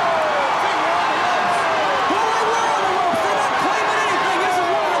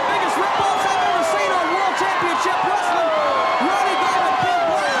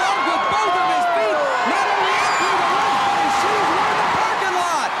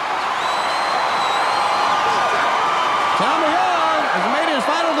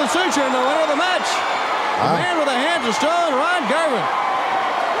 submission, the winner of the match. The man with the hands of stone, Ron Garvin.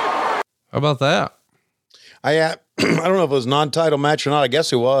 How about that? I don't know if it was a non-title match or not. I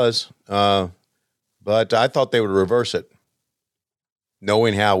guess it was. But I thought they would reverse it,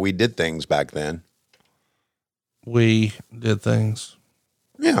 knowing how we did things back then. We did things.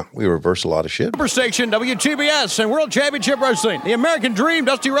 Yeah, we reversed a lot of shit. Station, WGBS, and World Championship Wrestling. The American Dream,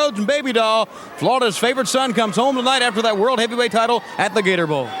 Dusty Rhodes and Baby Doll. Florida's favorite son comes home tonight after that World Heavyweight title at the Gator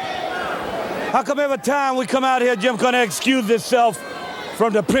Bowl. How come every time we come out here, Jim Cornette excuse himself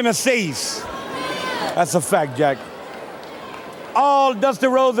from the premises? That's a fact, Jack. All Dusty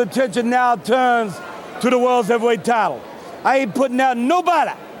Rhodes' attention now turns to the World's Heavyweight title. I ain't putting out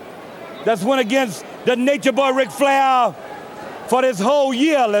nobody that's went against the Nature Boy Ric Flair for this whole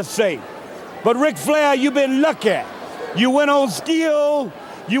year, let's say. But Ric Flair, you've been lucky. You went on skill,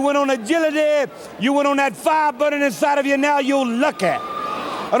 you went on agility, you went on that fire burning inside of you, now you're lucky.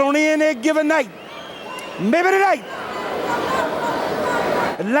 And on any given night, maybe tonight,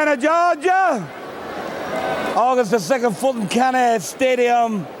 Atlanta, Georgia, August the 2nd, Fulton County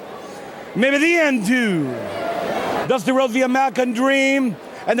Stadium, maybe the end to Dusty Rhodes, the American Dream,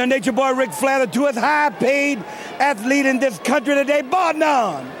 and the Nature Boy Ric Flair, the two high-paid athlete in this country today, bar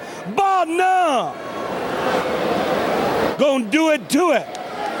none. Bar none. Gonna do it to it.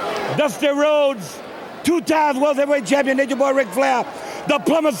 Dusty Rhodes, 2 times World Heavyweight Champion, Nature Boy Ric Flair, the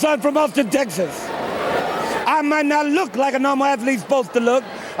plumber son from Austin, Texas. I might not look like a normal athlete's supposed to look.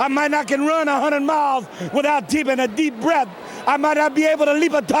 I might not can run 100 miles without taking a deep breath. I might not be able to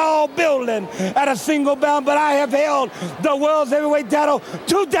leap a tall building at a single bound, but I have held the World's Heavyweight title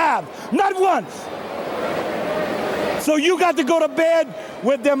 2 times, not once. So you got to go to bed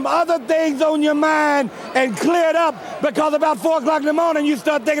with them other things on your mind and clear it up, because about 4 o'clock in the morning you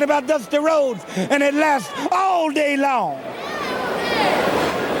start thinking about Dusty Rhodes, and it lasts all day long.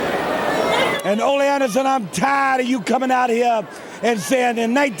 And Ole Anderson, I'm tired of you coming out here and saying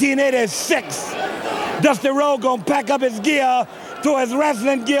in 1986, Dusty Rhodes gonna pack up his gear, throw his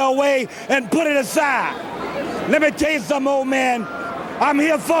wrestling gear away, and put it aside. Let me tell you something, old man. I'm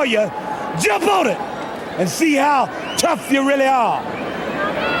here for you. Jump on it and see how tough you really are.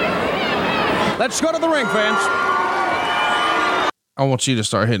 Let's go to the ring, fans. I want you to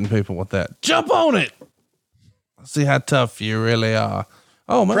start hitting people with that. Jump on it. See how tough you really are.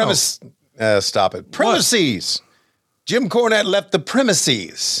 Oh, man. Stop it. Premises. What? Jim Cornette left the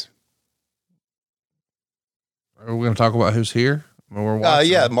premises. Are we going to talk about who's here?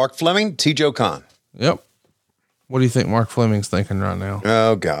 Yeah, Mark Fleming, T. Joe Khan. Yep. What do you think Mark Fleming's thinking right now?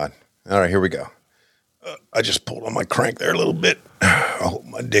 Oh, God. All right, here we go. I just pulled on my crank there a little bit. I hope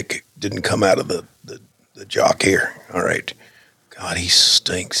my dick didn't come out of the jock here. All right. God, he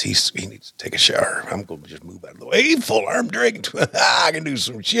stinks. He needs to take a shower. I'm going to just move out of the way. Full arm drag. I can do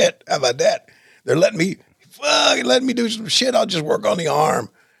some shit. How about that? They're letting me do some shit. I'll just work on the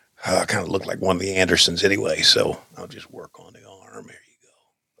arm. I kind of look like one of the Andersons anyway, so I'll just work on the arm. There you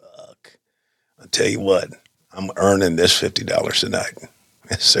go. Fuck. I'll tell you what. I'm earning this $50 tonight.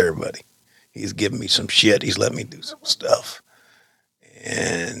 Yes, sir, buddy. He's giving me some shit. He's letting me do some stuff.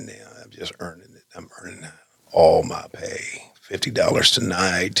 And I'm just earning it. I'm earning all my pay. $50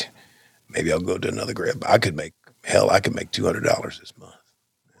 tonight. Maybe I'll go to another grab. I could make $200 this month.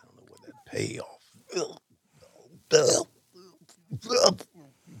 I don't know what that pay off.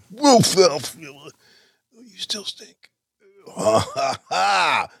 You still stink.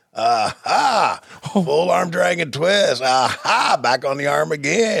 Full arm dragon twist. Back on the arm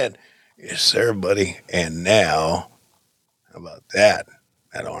again. Yes, sir, buddy. And now, how about that?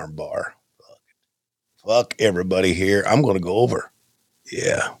 That arm bar. Fuck everybody here. I'm going to go over.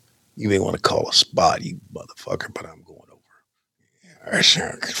 Yeah. You may want to call a spot, you motherfucker, but I'm going over. Yeah,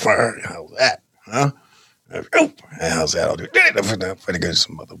 sure. How's that? Huh? How's that? I'll do it. For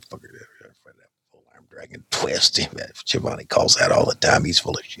some motherfucker. Full arm dragon twist. Giovanni calls that all the time. He's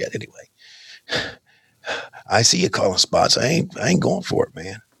full of shit anyway. I see you calling spots. I ain't going for it,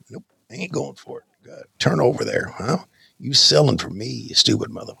 man. Nope. I ain't going for it. God, turn over there, huh? You selling for me, you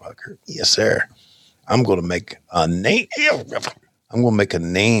stupid motherfucker. Yes, sir. I'm going to make a name. I'm going to make a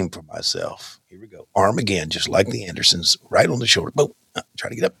name for myself. Here we go. Arm again, just like the Andersons, right on the shoulder. Boom. Try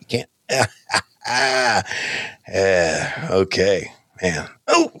to get up. You can't. Okay, man.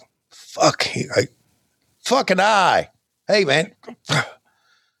 Oh, fuck. Fucking eye. Hey, man.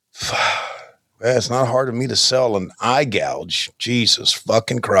 It's not hard for me to sell an eye gouge. Jesus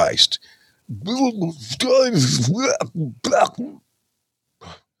fucking Christ.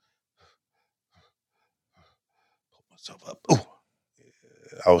 Myself up.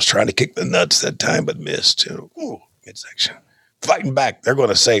 I was trying to kick the nuts that time, but missed. Midsection. fighting back. They're going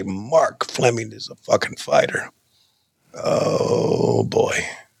to say Mark Fleming is a fucking fighter. Oh boy.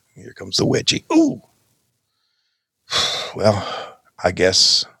 Here comes the wedgie. Ooh. Well, I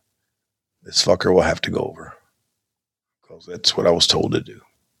guess this fucker will have to go over. Because that's what I was told to do.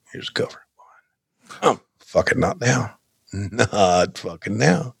 Here's the cover. Fucking not now. Not fucking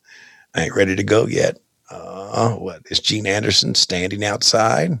now. I ain't ready to go yet. What? Is Gene Anderson standing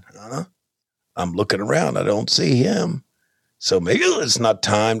outside? I'm looking around. I don't see him. So maybe it's not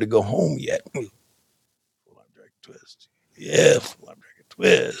time to go home yet. Full arm drag twist. Yeah, full arm drag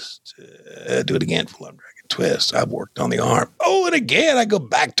twist. Do it again. Full arm drag twist. I've worked on the arm. Oh, and again, I go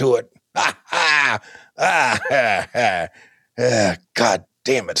back to it. God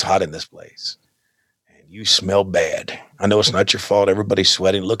damn, it's hot in this place. And you smell bad. I know it's not your fault. Everybody's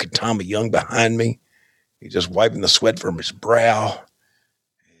sweating. Look at Tommy Young behind me. He's just wiping the sweat from his brow. Yeah,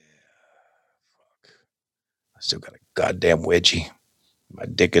 fuck. I still got a goddamn wedgie. My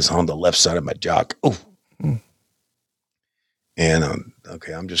dick is on the left side of my jock. Ooh. And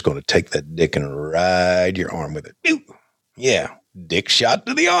okay, I'm just going to take that dick and ride your arm with it. Ooh. Yeah, dick shot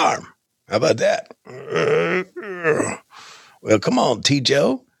to the arm. How about that? Well, come on,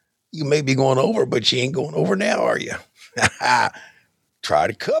 T-Joe. You may be going over, but you ain't going over now, are you? Try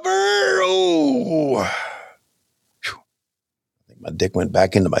to cover. Oh, I think my dick went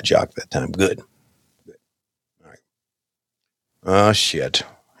back into my jock that time. Good. All right. Oh, shit.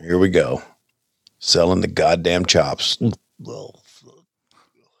 Here we go. Selling the goddamn chops. Oh,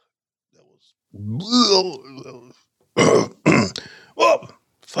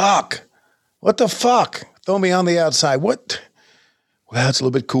 fuck. What the fuck? Throw me on the outside. What? Well, it's a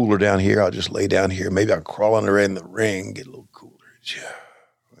little bit cooler down here. I'll just lay down here. Maybe I'll crawl under in the ring, get a little cooler.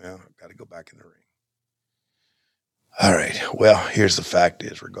 Well, I've got to go back in the ring. All right. Well, here's the fact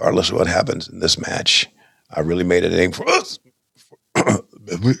is, regardless of what happens in this match, I really made a name for us. A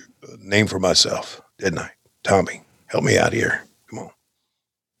name for myself, didn't I? Tommy, help me out here. Come on.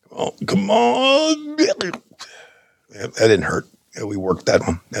 Come on. That didn't hurt. Yeah, we worked that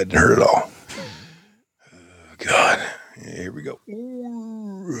one. That didn't hurt at all. God. Here we go.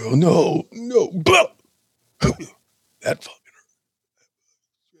 Ooh, no. That fucking hurt.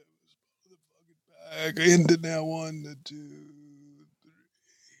 Back into now. 1, 2, 3.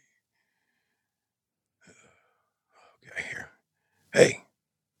 Okay, here. Hey.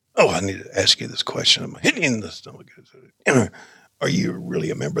 Oh, I need to ask you this question. I'm hitting you in the stomach. Are you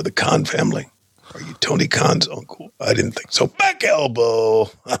really a member of the Khan family? Are you Tony Khan's uncle? I didn't think so. Back elbow.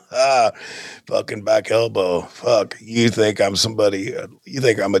 Fucking back elbow. Fuck. You think I'm somebody, you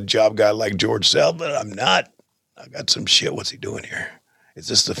think I'm a job guy like George Sell, but I'm not. I got some shit. What's he doing here? Is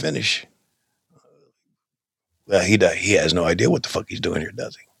this the finish? Well, he has no idea what the fuck he's doing here,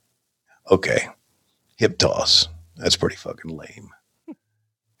 does he? Okay. Hip toss. That's pretty fucking lame.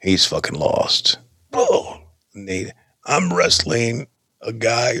 He's fucking lost. Oh, I'm wrestling a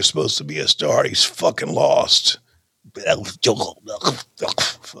guy who's supposed to be a star. He's fucking lost. Fucking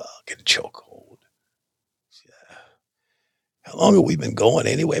chokehold. Yeah. How long have we been going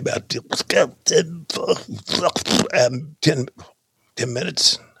anyway? About 10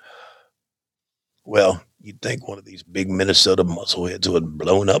 minutes. Well, you'd think one of these big Minnesota muscleheads would have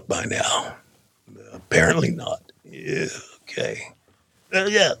blown up by now. Apparently not. Yeah, okay.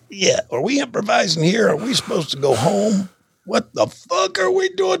 Yeah. Are we improvising here? Are we supposed to go home? What the fuck are we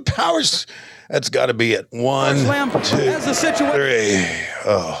doing? Powers. That's got to be it. 1, 2, 3.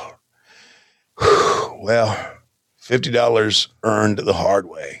 Oh. Well, $50 earned the hard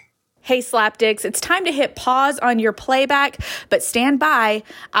way. Hey, Slapdicks, it's time to hit pause on your playback, but stand by.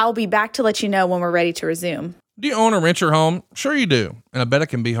 I'll be back to let you know when we're ready to resume. Do you own or rent your home? Sure you do. And I bet it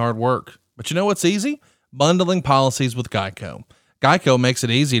can be hard work. But you know what's easy? Bundling policies with Geico. Geico makes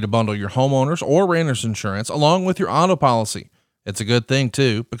it easy to bundle your homeowners or renters insurance along with your auto policy. It's a good thing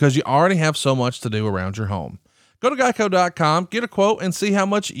too, because you already have so much to do around your home. Go to geico.com, get a quote, and see how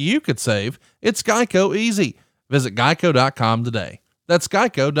much you could save. It's Geico easy. Visit geico.com today. That's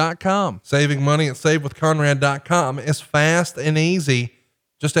geico.com. Saving money at savewithconrad.com is fast and easy.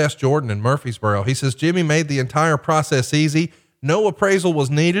 Just ask Jordan in Murfreesboro. He says, Jimmy made the entire process easy. No appraisal was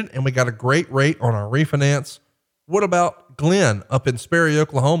needed, and we got a great rate on our refinance. What about Glenn up in Sperry,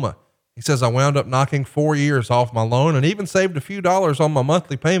 Oklahoma? He says, I wound up knocking 4 years off my loan and even saved a few dollars on my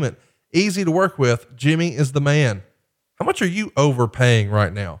monthly payment. Easy to work with. Jimmy is the man. How much are you overpaying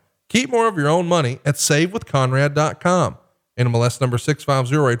right now? Keep more of your own money at savewithconrad.com. NMLS number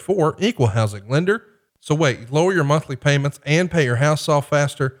 65084, equal housing lender. So wait, lower your monthly payments and pay your house off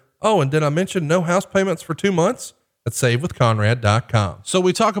faster. Oh, and did I mention no house payments for 2 months? at savewithconrad.com. So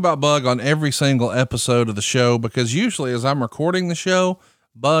we talk about Bug on every single episode of the show because usually as I'm recording the show,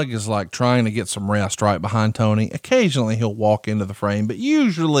 Bug is like trying to get some rest right behind Tony. Occasionally he'll walk into the frame, but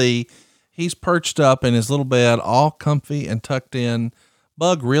usually he's perched up in his little bed, all comfy and tucked in.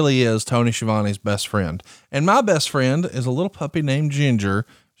 Bug really is Tony Schiavone's best friend. And my best friend is a little puppy named Ginger.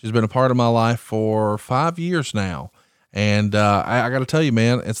 She's been a part of my life for 5 years now. And I got to tell you,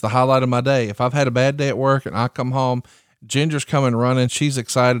 man, it's the highlight of my day. If I've had a bad day at work and I come home, Ginger's coming running. She's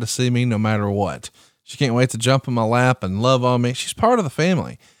excited to see me no matter what. She can't wait to jump in my lap and love on me. She's part of the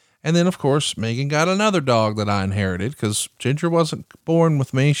family. And then, of course, Megan got another dog that I inherited because Ginger wasn't born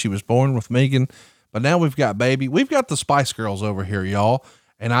with me. She was born with Megan. But now we've got baby. We've got the Spice Girls over here, y'all.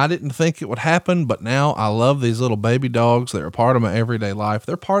 And I didn't think it would happen, but now I love these little baby dogs. They're a part of my everyday life.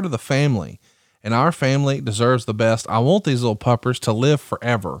 They're part of the family. And our family deserves the best. I want these little puppers to live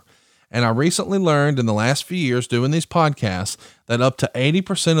forever. And I recently learned in the last few years doing these podcasts that up to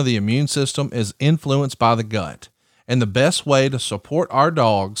 80% of the immune system is influenced by the gut. And the best way to support our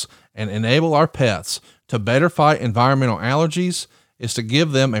dogs and enable our pets to better fight environmental allergies is to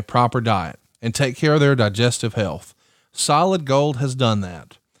give them a proper diet and take care of their digestive health. Solid Gold has done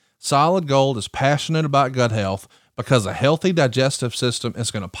that. Solid Gold is passionate about gut health because a healthy digestive system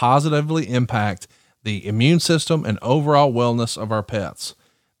is going to positively impact the immune system and overall wellness of our pets.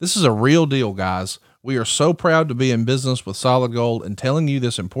 This is a real deal, guys. We are so proud to be in business with Solid Gold and telling you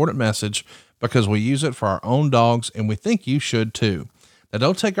this important message because we use it for our own dogs and we think you should too. Now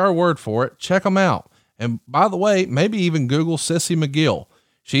don't take our word for it. Check them out. And by the way, maybe even Google Sissy McGill.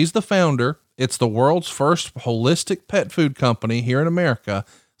 She's the founder. It's the world's first holistic pet food company here in America,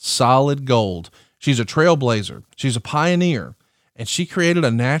 Solid Gold. She's a trailblazer. She's a pioneer, and she created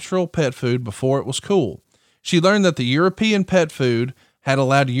a natural pet food before it was cool. She learned that the European pet food had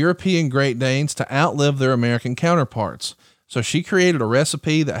allowed European Great Danes to outlive their American counterparts. So she created a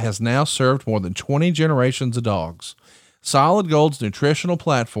recipe that has now served more than 20 generations of dogs. Solid Gold's nutritional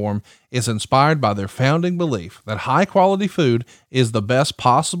platform is inspired by their founding belief that high quality food is the best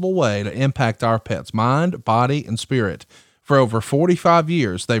possible way to impact our pets' mind, body, and spirit. For over 45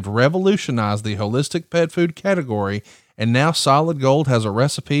 years, they've revolutionized the holistic pet food category, and now Solid Gold has a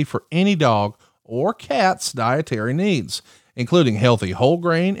recipe for any dog or cat's dietary needs, including healthy whole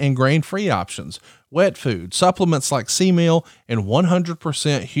grain and grain-free options, wet food, supplements like sea meal, and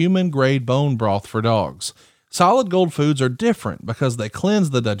 100% human-grade bone broth for dogs. Solid Gold foods are different because they cleanse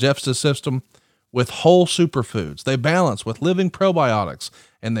the digestive system with whole superfoods. They balance with living probiotics,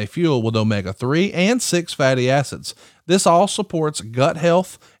 and they fuel with omega-3 and 6 fatty acids. This all supports gut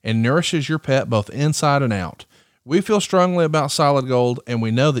health and nourishes your pet both inside and out. We feel strongly about Solid Gold, and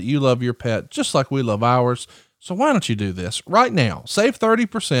we know that you love your pet just like we love ours. So why don't you do this right now? Save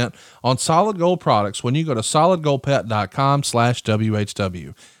 30% on Solid Gold products when you go to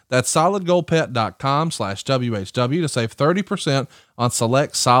solidgoldpet.com/WHW. That's solidgoldpet.com/WHW to save 30% on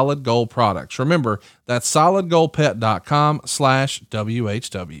select Solid Gold products. Remember, that's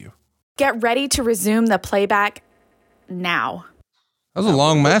solidgoldpet.com/WHW. Get ready to resume the playback now. That was a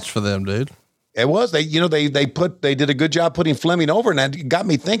long match for them, dude. It was. They did a good job putting Fleming over, and that got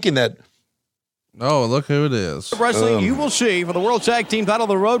me thinking that. Oh, look who it is. Wrestling, you will see for the World Tag Team title,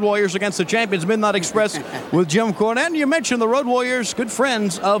 the Road Warriors against the champions Midnight Express with Jim Cornette. And you mentioned the Road Warriors, good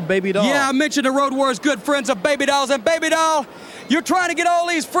friends of Baby Doll. Yeah, I mentioned the Road Warriors, good friends of Baby Dolls. And Baby Doll, you're trying to get all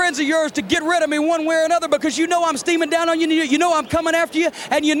these friends of yours to get rid of me one way or another because you know I'm steaming down on you. You know I'm coming after you.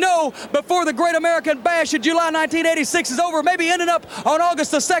 And you know before the Great American Bash of July 1986 is over, maybe ending up on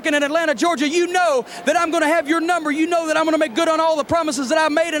August the 2nd in Atlanta, Georgia, you know that I'm going to have your number. You know that I'm going to make good on all the promises that I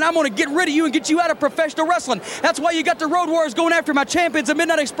made, and I'm going to get rid of you and get you out of professional wrestling. That's why you got the Road Warriors going after my champions at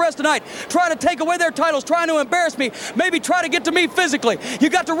Midnight Express tonight, trying to take away their titles, trying to embarrass me, maybe try to get to me physically. You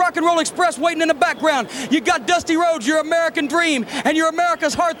got the Rock and Roll Express waiting in the background. You got Dusty Rhodes, your American Dream, and your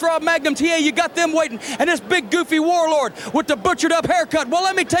America's Heartthrob Magnum TA. You got them waiting, and this big goofy warlord with the butchered up haircut. Well,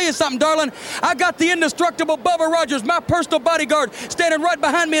 let me tell you something, darling. I got the indestructible Bubba Rogers, my personal bodyguard, standing right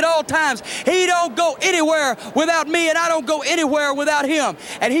behind me at all times. He don't go anywhere without me, and I don't go anywhere without him.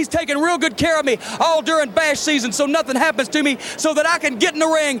 And he's taking real good care of me all during Bash season so nothing happens to me, so that I can get in the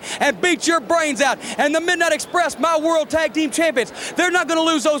ring and beat your brains out. And the Midnight Express, my World Tag Team Champions, they're not going to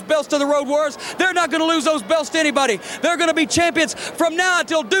lose those belts to the Road Warriors. They're not going to lose those belts to anybody. They're going to be champions from now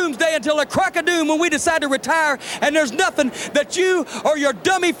until doomsday, until the crack of doom when we decide to retire, and there's nothing that you or your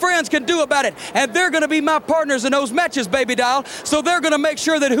dummy friends can do about it. And they're going to be my partners in those matches, Baby Doll. So they're going to make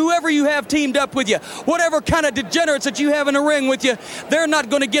sure that whoever you have teamed up with you, whatever kind of degenerates that you have in the ring with you, they're not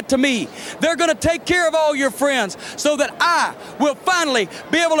going to get to me. They're going to take care of all your friends so that I will finally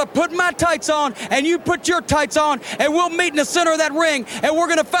be able to put my tights on and you put your tights on, and we'll meet in the center of that ring, and we're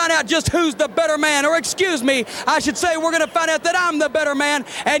going to find out just who's the better man. Or excuse me, I should say we're going to find out that I'm the better man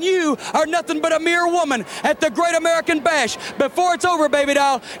and you are nothing but a mere woman at the Great American Bash. Before it's over, baby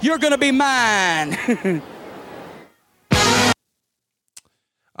doll, you're going to be mine.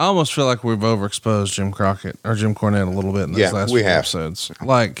 I almost feel like we've overexposed Jim Crockett or Jim Cornette a little bit in these last few episodes.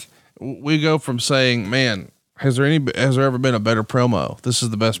 Like, we go from saying, man, has there ever been a better promo? This is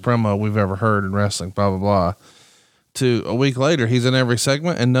the best promo we've ever heard in wrestling, blah, blah, blah. To a week later, he's in every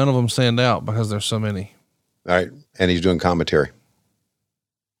segment and none of them stand out because there's so many. All right. And he's doing commentary.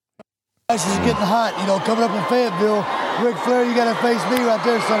 This is getting hot, coming up in Fayetteville. Ric Flair, you got to face me right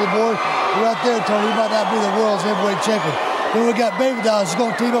there, Sonny boy. Right there, Tony. You might not be the world's heavyweight champion. Then we got Baby Dolls. She's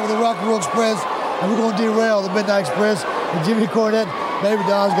going to team up with the Rock and Roll Express, and we're going to derail the Midnight Express. And Jimmy Cornette, Baby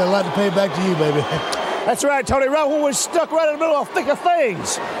Dolls got a lot to pay back to you, baby. That's right, Tony. Right when we're stuck right in the middle of thick of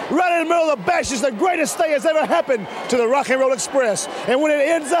things. Right in the middle of the bash is the greatest thing that's ever happened to the Rock and Roll Express. And when it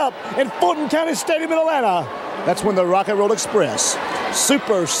ends up in Fulton County Stadium in Atlanta, that's when the Rock and Roll Express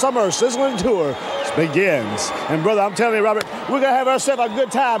Super Summer Sizzling Tour begins. And brother, I'm telling you, Robert, we're going to have ourselves a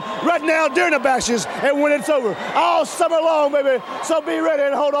good time right now during the bashes and when it's over. All summer long, baby. So be ready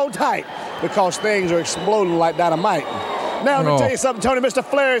and hold on tight because things are exploding like dynamite. Now, let me tell you something, Tony. Mr.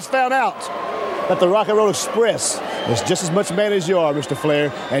 Flair has found out that the Rock and Roll Express is just as much man as you are, Mr.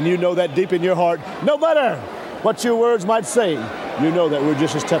 Flair. And you know that deep in your heart. No matter what your words might say, you know that we're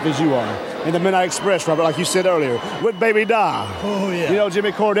just as tough as you are. In the Midnight Express, Robert, like you said earlier, with Baby Doll. Oh, yeah. You know,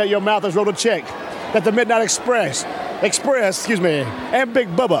 Jimmy Cornette, your mouth has wrote a check that the Midnight Express, and Big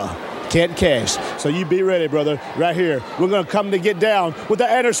Bubba can't cash. So you be ready, brother, right here. We're going to come to get down with the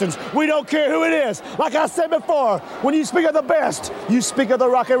Andersons. We don't care who it is. Like I said before, when you speak of the best, you speak of the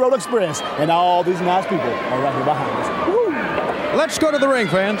Rock and Roll Express. And all these nice people are right here behind us. Woo! Let's go to the ring,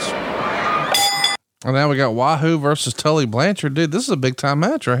 fans. And now we got Wahoo versus Tully Blanchard. Dude, this is a big time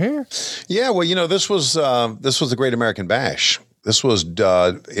match right here. Yeah, well, this was the Great American Bash. This was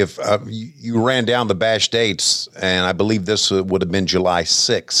if you ran down the bash dates, and I believe this would have been July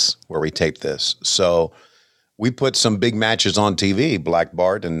 6th where we taped this. So we put some big matches on TV, Black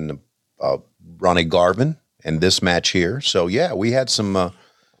Bart and Ronnie Garvin, and this match here. So yeah, we had some.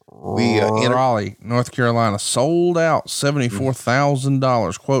 Raleigh, North Carolina, sold out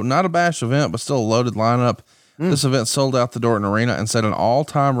 $74,000. Quote, not a bash event, but still a loaded lineup. This event sold out the Dorton Arena and set an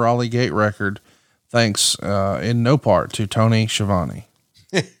all-time Raleigh gate record, thanks in no part to Tony Schiavone.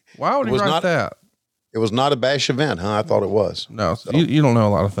 Why would he write that? It was not a bash event, huh? I thought it was. No, so. You don't know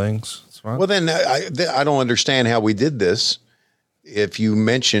a lot of things. It's fine. Well, then I don't understand how we did this. If you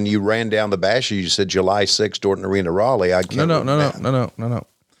mentioned you ran down the bash, you said July 6th, Dorton Arena, Raleigh. I can't. No.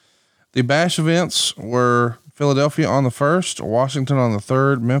 The bash events were Philadelphia on the 1st, Washington on the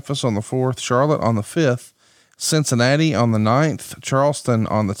 3rd, Memphis on the 4th, Charlotte on the 5th, Cincinnati on the 9th, Charleston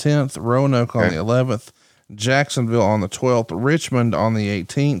on the 10th, Roanoke on the 11th, Jacksonville on the 12th, Richmond on the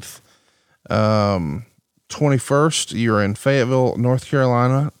 18th. 21st, you're in Fayetteville, North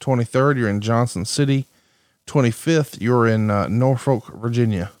Carolina. 23rd, you're in Johnson City. 25th, you're in Norfolk,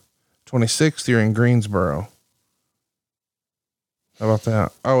 Virginia. 26th, you're in Greensboro. How about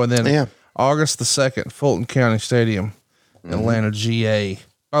that? Oh, and then August the 2nd, Fulton County Stadium, Atlanta, GA.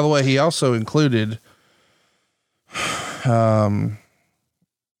 By the way, he also included an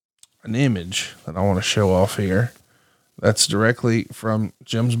image that I want to show off here. That's directly from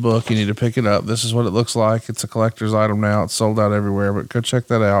Jim's book. You need to pick it up. This is what it looks like. It's a collector's item now. It's sold out everywhere, but go check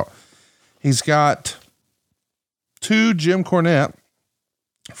that out. He's got 2 Jim Cornette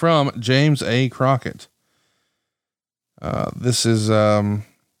from James A. Crockett. This is a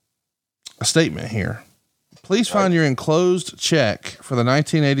statement here. Please find your enclosed check for the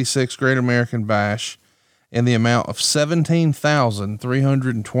 1986 Great American Bash in the amount of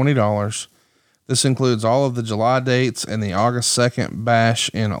 $17,320. This includes all of the July dates and the August 2nd bash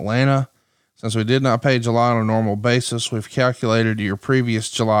in Atlanta. Since we did not pay July on a normal basis, we've calculated your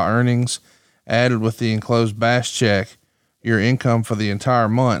previous July earnings, added with the enclosed bash check. Your income for the entire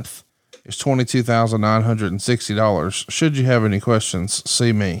month is $22,960. Should you have any questions,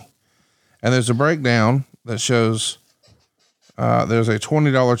 see me. And there's a breakdown that shows there's a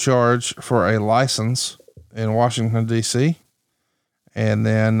 $20 charge for a license in Washington, D.C. And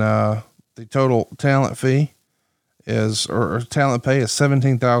then the total talent fee is, or talent pay is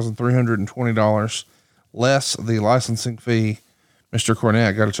 $17,320 less the licensing fee. Mr.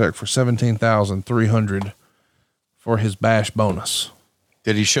 Cornette got a check for $17,300 for his bash bonus.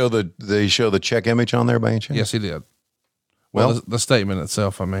 Did he show the check image on there by any chance? Yes, he did. Well, the statement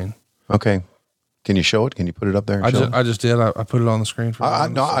itself, I mean. Okay. Can you show it? Can you put it up there? And show it? I just did. I put it on the screen for you.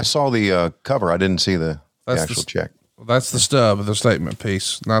 No, I saw the cover. I didn't see the actual check. That's the stub of the statement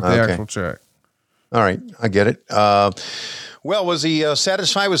piece, not the actual check. All right, I get it. Well, was he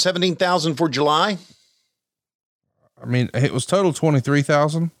satisfied with $17,000 for July? I mean, it was total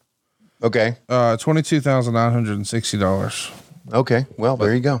 $23,000. Okay. $22,960. Okay. Well,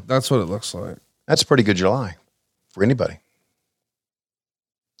 there you go. That's what it looks like. That's a pretty good July for anybody,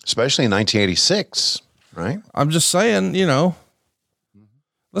 especially in 1986, right? I'm just saying,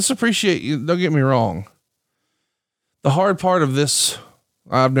 let's appreciate you. Don't get me wrong. The hard part of this,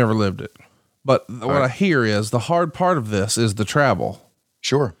 I've never lived it, but what I hear is the hard part of this is the travel.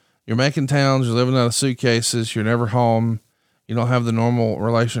 Sure. You're making towns, you're living out of suitcases, you're never home. You don't have the normal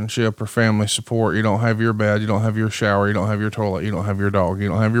relationship or family support. You don't have your bed. You don't have your shower. You don't have your toilet. You don't have your dog. You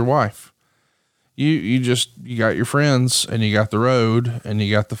don't have your wife. You got your friends and you got the road and you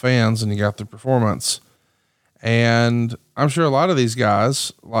got the fans and you got the performance. And I'm sure a lot of these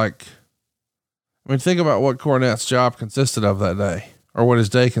guys, think about what Cornette's job consisted of that day, or what his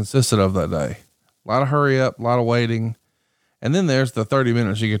day consisted of that day. A lot of hurry up, a lot of waiting. And then there's the 30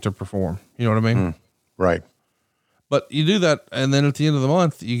 minutes you get to perform. You know what I mean? Right. But you do that, and then at the end of the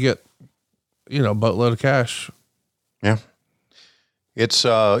month, you get, boatload of cash. Yeah, it's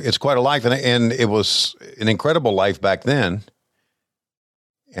quite a life, and it was an incredible life back then.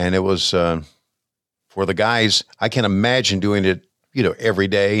 And it was for the guys. I can imagine doing it, every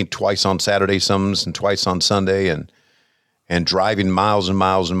day, twice on Saturday, and twice on Sunday, and driving miles and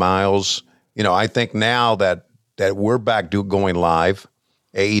miles and miles. I think now that we're back going live.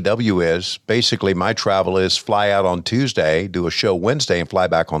 AEW is basically my travel is fly out on Tuesday, do a show Wednesday, and fly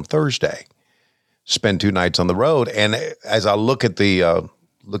back on Thursday. Spend 2 nights on the road, and as I look at the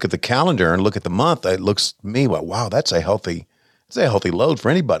calendar and look at the month, it looks to me wow, that's a healthy load for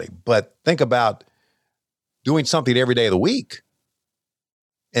anybody. But think about doing something every day of the week,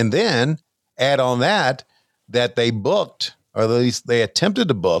 and then add on that they booked, or at least they attempted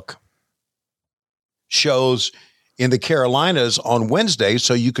to book shows in the Carolinas on Wednesday,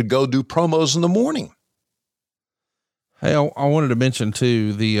 so you could go do promos in the morning. Hey, I wanted to mention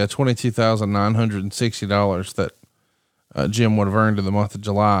too, the $22,960 that Jim would have earned in the month of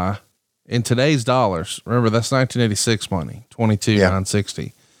July in today's dollars. Remember, that's 1986 money,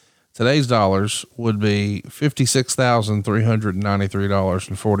 $22,960. Today's dollars would be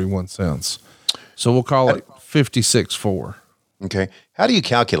 $56,393.41. So we'll call it 56.4. Okay. How do you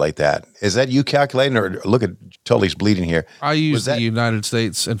calculate that? Is that you calculating, or look at Tully's bleeding here? I use the United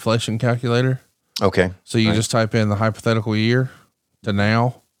States inflation calculator. Okay. So you just type in the hypothetical year to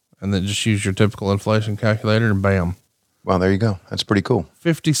now, and then just use your typical inflation calculator, and bam. Well, there you go. That's pretty cool.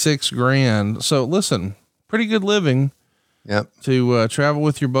 56 grand. So listen, pretty good living. Yep. To travel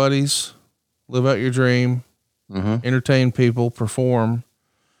with your buddies, live out your dream, entertain people, perform.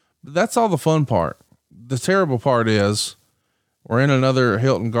 But that's all the fun part. The terrible part is, we're in another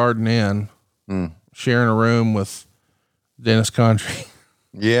Hilton Garden Inn, sharing a room with Dennis Condrey.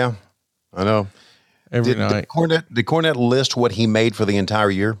 Yeah, I know. Every night. Did Cornette list what he made for the entire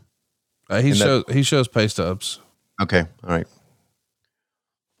year? He shows pay stubs. Okay. All right.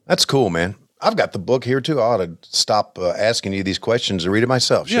 That's cool, man. I've got the book here too. I ought to stop asking you these questions and read it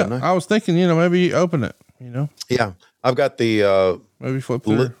myself, shouldn't I? I was thinking, maybe open it, Yeah. I've got the, maybe flip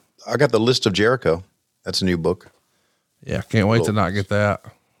through. I got the List of Jericho. That's a new book. Yeah. Can't wait to not get that.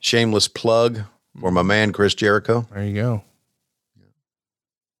 Shameless plug for my man, Chris Jericho. There you go.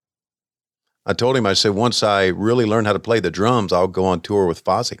 I told him, I said, once I really learn how to play the drums, I'll go on tour with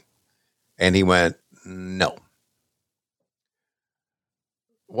Fozzy. And he went, no.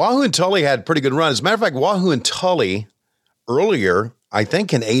 Wahoo and Tully had a pretty good run. As a matter of fact, Wahoo and Tully earlier, I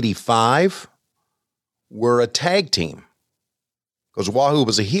think in 85, were a tag team. Because Wahoo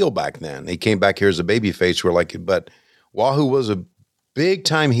was a heel back then. He came back here as a babyface. But Wahoo was a big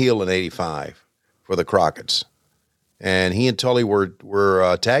time heel in 85 for the Crockett's. And he and Tully were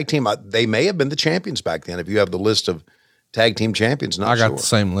a tag team. They may have been the champions back then. If you have the list of tag team champions, I got the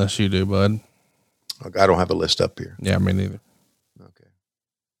same list you do, bud. I don't have a list up here. Yeah, me neither. Okay.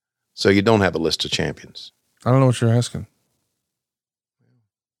 So you don't have a list of champions. I don't know what you're asking.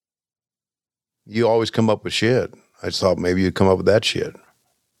 You always come up with shit. I just thought maybe you'd come up with that shit.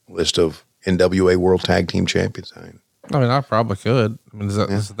 List of NWA World Tag Team Champions. I probably could.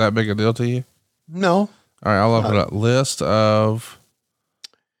 Is that big a deal to you? No. All right, I'll open up. List of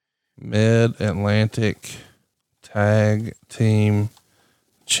Mid-Atlantic Tag Team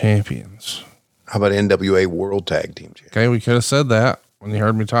Champions. How about NWA World Tag Team Champions? Okay, we could have said that when you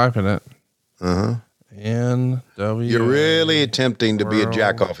heard me typing it. Uh-huh. NWA. You're really attempting to be a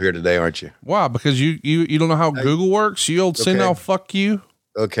jack off here today, aren't you? Why? Because you don't know how Google works. You old senile fuck you.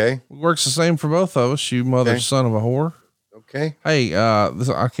 Okay. It works the same for both of us. You mother son of a whore. Okay. Hey,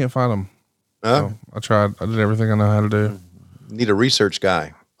 I can't find them. So I tried. I did everything I know how to do. Need a research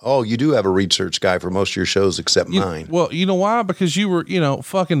guy. Oh, you do have a research guy for most of your shows except mine. Well, you know why? Because you were,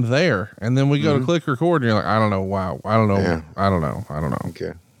 fucking there, and then we go to click record, and you're like, I don't know. Wow. I don't know. Yeah. I don't know.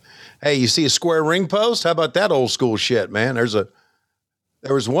 Okay. Hey, you see a square ring post? How about that old school shit, man?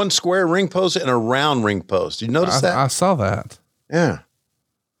 There was one square ring post and a round ring post. Did you notice that? I saw that. Yeah.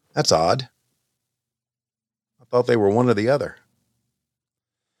 That's odd. I thought they were one or the other.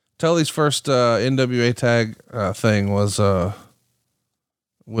 Tully's first NWA tag thing was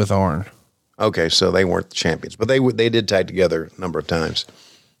with Arn. Okay, so they weren't the champions, but they did tag together a number of times.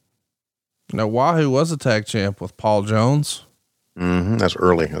 Now, Wahoo was a tag champ with Paul Jones. Mm-hmm. That's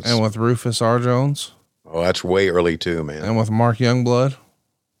early. And with Rufus R. Jones. Oh, that's way early too, man. And with Mark Youngblood.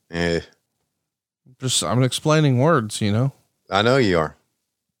 I'm explaining words, I know you are.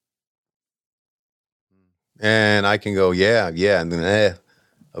 And I can go, yeah, and then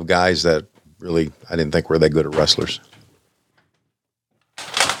of guys that really I didn't think were that good at wrestlers.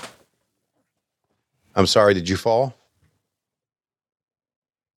 I'm sorry, did you fall?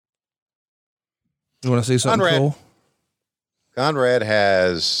 You want to see something cool? Conrad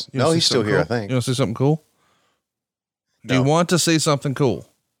has... No, he's still here, I think. You want to see something cool? No. Do you want to see something cool?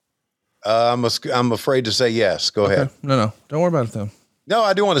 I'm afraid to say yes. Go ahead. No. Don't worry about it, then. No,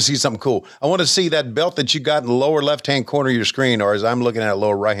 I do want to see something cool. I want to see that belt that you got in the lower left-hand corner of your screen, or as I'm looking at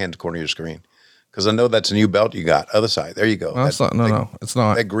lower right-hand corner of your screen, because I know that's a new belt you got. Other side. There you go. No, it's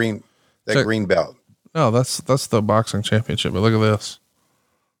not. That green belt. No, that's the boxing championship. But look at this.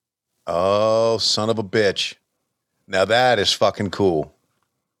 Oh, son of a bitch. Now that is fucking cool.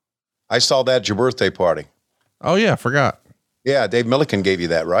 I saw that at your birthday party. Oh yeah, I forgot. Yeah, Dave Milliken gave you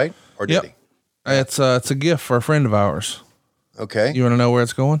that, right? Or did he? It's a gift for a friend of ours. Okay. You want to know where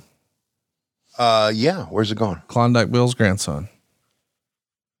it's going? Yeah. Where's it going? Klondike Bill's grandson.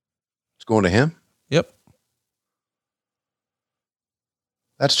 It's going to him? Yep.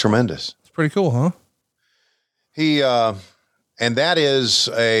 That's tremendous. It's pretty cool, huh? He, and that is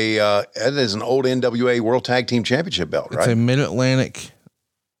an old NWA World Tag Team Championship belt, right? It's a Mid-Atlantic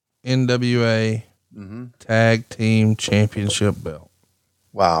NWA Tag Team Championship belt.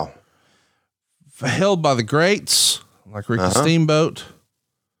 Wow. Held by the greats like Ricky Steamboat,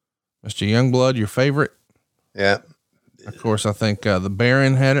 Mr. Youngblood, your favorite. Yeah. Of course, I think the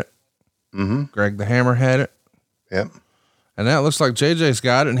Baron had it. Mm-hmm. Greg the Hammer had it. Yep. And now it looks like JJ's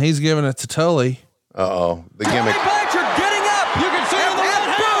got it, and he's giving it to Tully. Uh-oh. The gimmick. Blanchard getting up. You can see the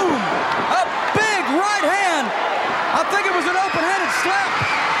right boom. A big right hand. I think it was an open-handed slap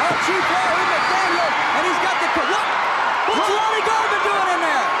of Chief Larry McDaniel, and he's got the... What's Lonnie Garvin doing in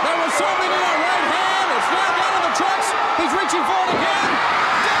there? There was something in that right hand. It's now down in the trucks. He's reaching for it again.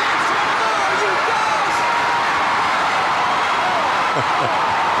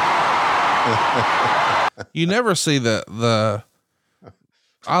 You never see the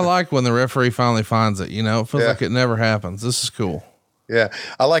I like when the referee finally finds it, it feels like it never happens. This is cool. Yeah.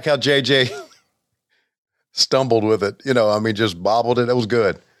 I like how JJ stumbled with it, just bobbled it. It was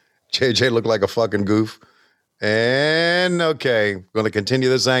good. JJ looked like a fucking goof. And okay, going to continue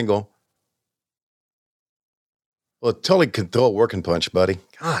this angle. Well, Tully can throw a working punch, buddy.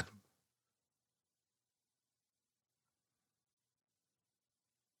 God.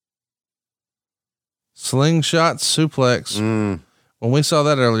 Slingshot suplex. When we saw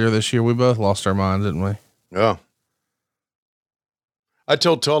that earlier this year, we both lost our mind, didn't we? Yeah. I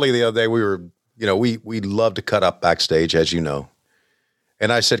told Tully the other day we love to cut up backstage, as you know.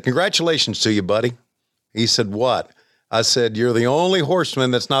 And I said, congratulations to you, buddy. He said, what? I said, you're the only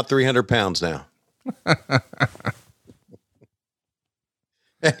horseman that's not 300 pounds now.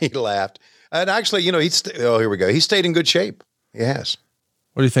 And he laughed. And actually, here we go. He stayed in good shape. He has.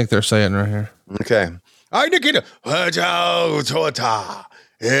 What do you think they're saying right here? Okay. All right, Nikita.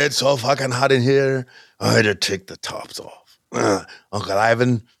 It's so fucking hot in here. I had to take the tops off. Uncle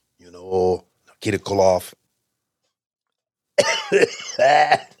Ivan, Nikita Koloff.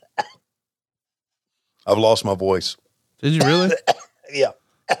 I've lost my voice. Did you really? Yeah.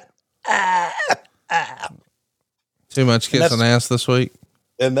 Too much kissing ass this week.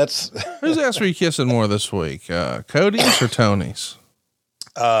 And that's whose ass were you kissing more this week? Cody's or Tony's?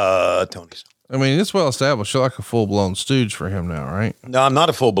 Tony's. I mean, it's well established. You're like a full blown stooge for him now, right? No, I'm not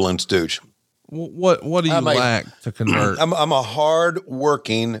a full blown stooge. What do you lack to convert? I'm a hard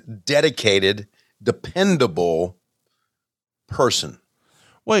working, dedicated, dependable person.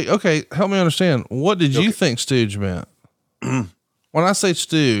 Wait, okay, help me understand. What did you think stooge meant? When I say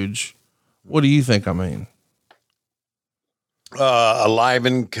stooge, what do you think I mean? Alive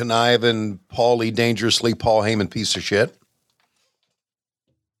and conniving, Paulie, dangerously Paul Heyman piece of shit.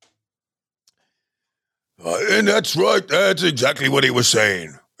 And that's right. That's exactly what he was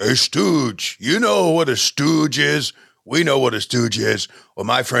saying. A stooge. You know what a stooge is. We know what a stooge is. Well,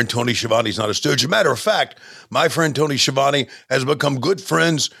 my friend Tony Schiavone's not a stooge. As a matter of fact, my friend Tony Schiavone has become good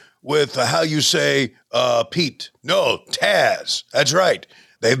friends with, how you say, Pete. No, Taz. That's right.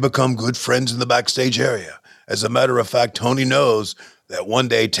 They've become good friends in the backstage area. As a matter of fact, Tony knows that one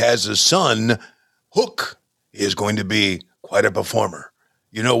day Taz's son, Hook, is going to be quite a performer.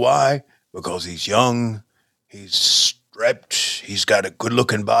 You know why? Because he's young, he's strapped, he's got a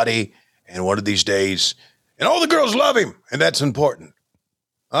good-looking body, and one of these days, and all the girls love him, and that's important.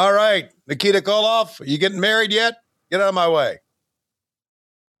 All right, Nikita Koloff, are you getting married yet? Get out of my way.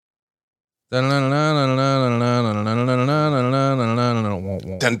 Dun, dun,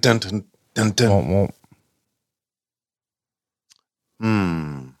 dun, dun, dun.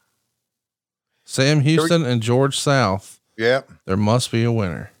 Sam Houston and George South. Yeah. There must be a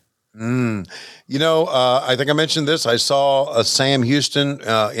winner. You know, I think I mentioned this. I saw a Sam Houston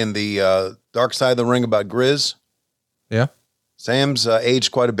in the Dark Side of the Ring about Grizz. Yeah. Sam's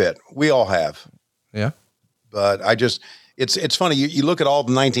aged quite a bit. We all have. Yeah. But it's funny. You look at all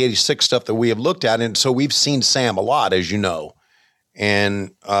the 1986 stuff that we have looked at, and so we've seen Sam a lot, as you know.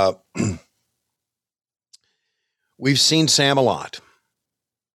 And we've seen Sam a lot.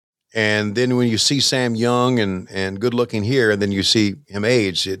 And then when you see Sam young and good looking here, and then you see him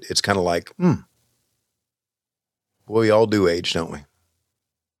age, it's kind of like, boy, we all do age, don't we?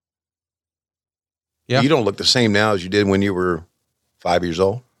 Yeah. You don't look the same now as you did when you were 5 years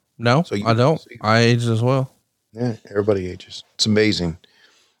old. No, so I don't. I aged as well. Yeah, everybody ages. It's amazing.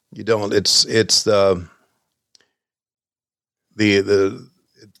 You don't. It's the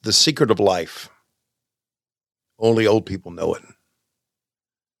secret of life. Only old people know it.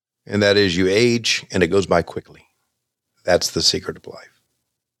 And that is you age and it goes by quickly. That's the secret of life.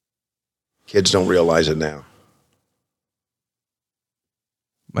 Kids don't realize it now.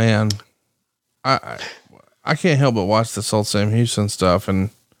 Man, I can't help but watch this old Sam Houston stuff and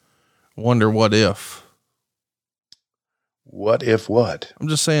wonder what if. What if what? I'm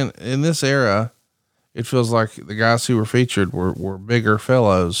just saying, in this era, it feels like the guys who were featured were bigger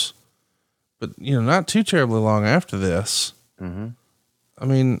fellows. But, you know, not too terribly long after this. Mm-hmm. I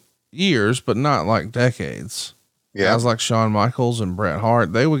mean, years, but not like decades. Yeah. Guys like Shawn Michaels and Bret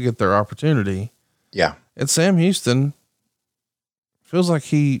Hart, they would get their opportunity. Yeah. And Sam Houston feels like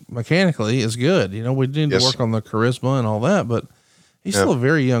he mechanically is good. You know, we need to work on the charisma and all that, but he's still a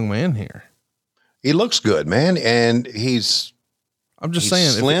very young man here. He looks good, man. And I'm just saying,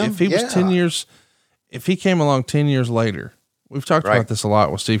 slim. if he was 10 years, if he came along 10 years later, we've talked about this a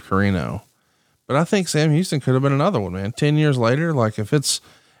lot with Steve Corino, but I think Sam Houston could have been another one, man. 10 years later, like if it's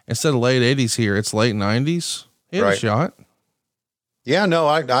instead of late 80s here, it's late 90s. He had a shot. Yeah, no,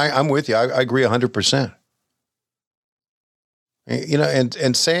 I'm with you. I agree 100%. You know,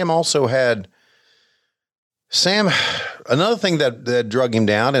 and Sam also had another thing that drug him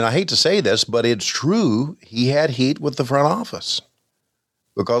down, and I hate to say this, but it's true. He had heat with the front office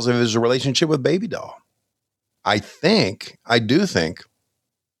because of his relationship with Baby Doll. I do think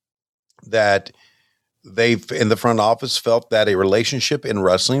that they in the front office felt that a relationship in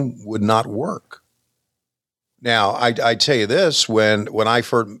wrestling would not work. Now, I tell you this, when I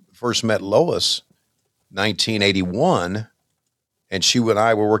first met Lois, 1981, and she and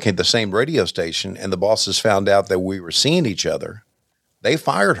I were working at the same radio station, and the bosses found out that we were seeing each other, they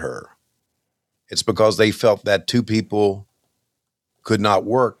fired her. It's because they felt that two people could not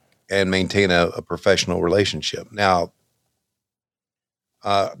work and maintain a professional relationship. Now,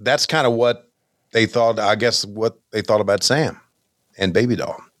 that's kind of what they thought, I guess, what they thought about Sam and Baby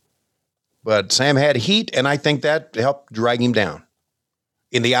Doll. But Sam had heat, and I think that helped drag him down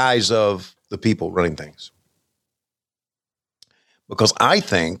in the eyes of the people running things. Because I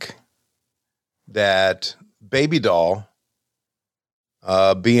think that Baby Doll,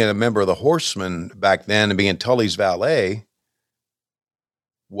 being a member of the Horsemen back then and being Tully's valet,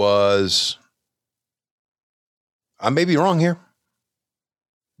 I may be wrong here,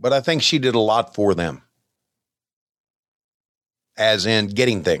 but I think she did a lot for them. As in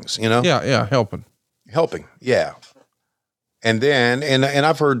getting things, you know? Yeah. Helping. Yeah. And then, and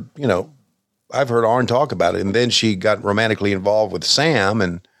I've heard, I've heard Arn talk about it. And then she got romantically involved with Sam,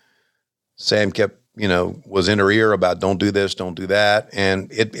 and Sam kept, was in her ear about don't do this, don't do that. And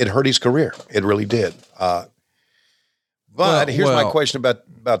it hurt his career. It really did. But here's my question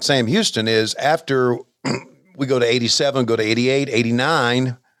about Sam Houston is after we go to 87, go to 88,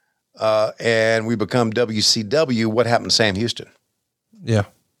 89, and we become WCW, what happened to Sam Houston? Yeah.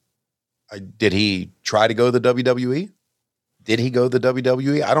 Did he try to go to the WWE? Did he go to the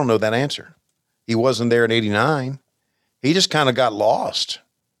WWE? I don't know that answer. He wasn't there in 89. He just kind of got lost.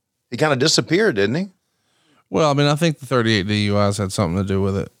 He kind of disappeared, didn't he? Well, I mean, I think the 38 DUIs had something to do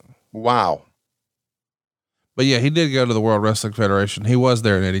with it. Wow. But yeah, he did go to the World Wrestling Federation. He was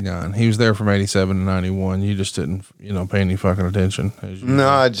there in 89. He was there from 87 to 91. You just didn't, pay any fucking attention. No,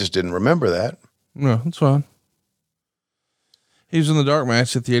 I just didn't remember that. No, that's fine. He was in the dark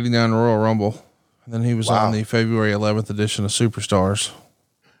match at the 89 Royal Rumble. And then he was on the February 11th edition of Superstars.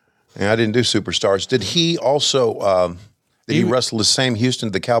 Yeah, I didn't do Superstars. Did he also, did he wrestle the Sam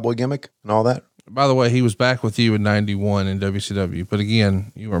Houston, the cowboy gimmick and all that? By the way, he was back with you in 91 in WCW, but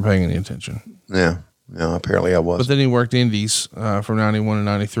again, you weren't paying any attention. Yeah. No, apparently I was. But then he worked indies from 91 to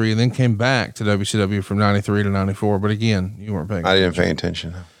 93 and then came back to WCW from 93 to 94. But again, you weren't paying attention. I didn't pay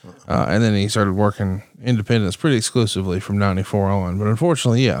attention. And then he started working independents pretty exclusively from 94 on. But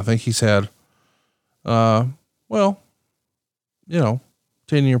unfortunately, I think he's had,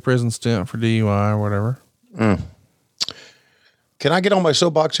 10-year prison stint for DUI or whatever. Can I get on my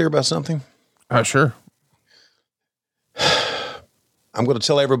soapbox here about something? Sure. I'm going to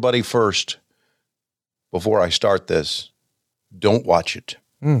tell everybody first, before I start this, don't watch it.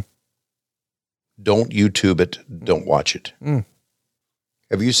 Don't YouTube it. Don't watch it.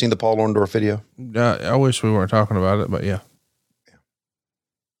 Have you seen the Paul Orndorff video? I wish we weren't talking about it, but yeah.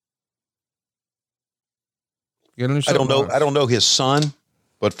 I don't know his son,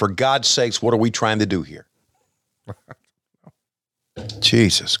 but for God's sakes, what are we trying to do here?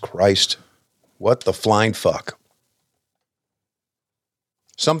 Jesus Christ. What the flying fuck?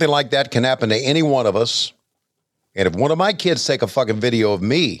 Something like that can happen to any one of us. And if one of my kids take a fucking video of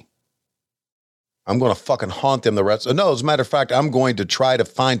me, I'm going to fucking haunt them the rest. No, as a matter of fact, I'm going to try to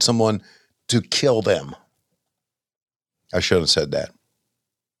find someone to kill them. I shouldn't have said that.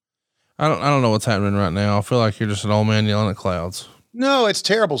 I don't know what's happening right now. I feel like you're just an old man yelling at clouds. No, it's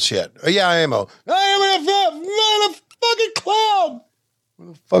terrible shit. Yeah, I am a fucking cloud.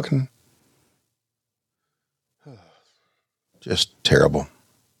 Fucking. Just terrible.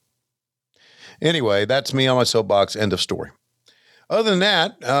 Anyway, that's me on my soapbox. End of story. Other than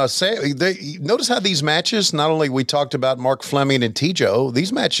that, notice how these matches, not only we talked about Mark Fleming and T-Joe,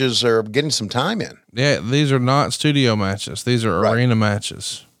 these matches are getting some time in. Yeah, these are not studio matches. These are arena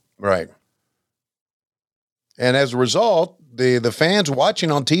matches. Right. And as a result, the fans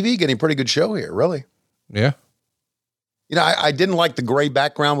watching on TV getting a pretty good show here, really. Yeah. I didn't like the gray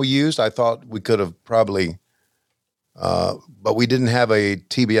background we used. I thought we could have probably... but we didn't have a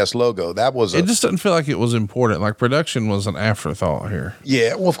TBS logo. It just didn't feel like it was important. Like production was an afterthought here.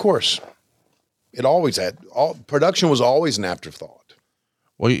 Yeah, well, of course. It always had. Production was always an afterthought.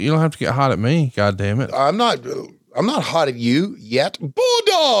 Well, you don't have to get hot at me. God damn it. I'm not hot at you yet.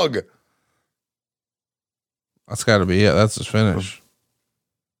 Bulldog. That's got to be it. That's his finish.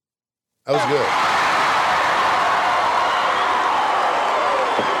 That was good.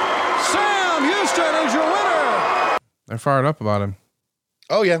 Sam Houston is your winner. They're fired up about him.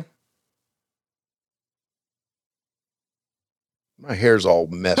 Oh, yeah. My hair's all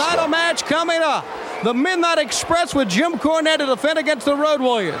messed up. Title match coming up. The Midnight Express with Jim Cornette to defend against the Road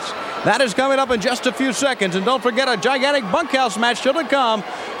Warriors. That is coming up in just a few seconds. And don't forget a gigantic bunkhouse match still to come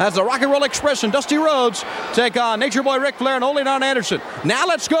as the Rock and Roll Express and Dusty Rhodes take on Nature Boy Ric Flair and Ole Arn Anderson. Now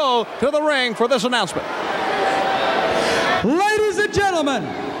let's go to the ring for this announcement. Ladies and gentlemen,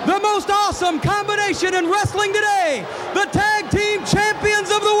 the most awesome combination in wrestling today, the tag team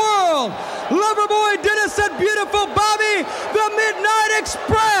champions of the world, Loverboy Dennis and Beautiful Bobby, the Midnight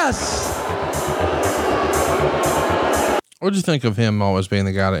Express. What'd you think of him always being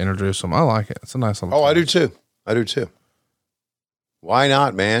the guy to introduce him? I like it. It's a nice little. Oh, I do too. I do too. Why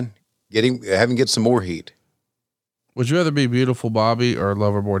not, man? Have him get some more heat. Would you rather be Beautiful Bobby or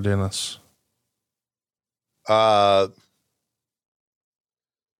Loverboy Dennis?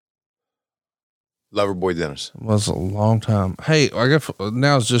 Loverboy Dennis. It was a long time. Hey, I guess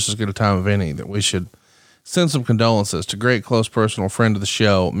now is just as good a time of any that we should send some condolences to great close personal friend of the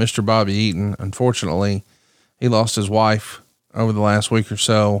show, Mr. Bobby Eaton. Unfortunately, he lost his wife over the last week or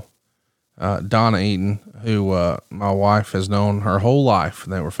so, Donna Eaton, who my wife has known her whole life.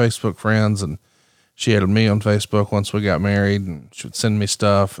 They were Facebook friends, and she added me on Facebook once we got married, and she would send me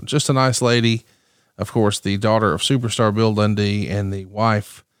stuff. Just a nice lady. Of course, the daughter of superstar Bill Dundee and the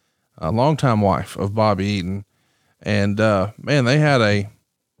wife, a longtime wife of Bobby Eaton. And, man, they had a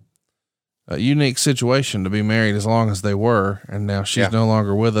a unique situation to be married as long as they were. And now she's no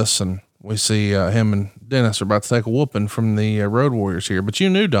longer with us. And we see him and Dennis are about to take a whooping from the Road Warriors here. But you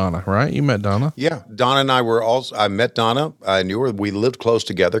knew Donna, right? You met Donna? Yeah. Donna and I met Donna. I knew her. We lived close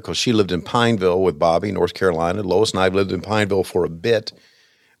together because she lived in Pineville with Bobby, North Carolina. Lois and I lived in Pineville for a bit.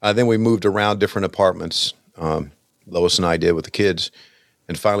 Then we moved around different apartments. Lois and I did with the kids,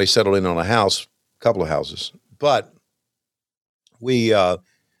 and finally settled in on a couple of houses. But we, Donna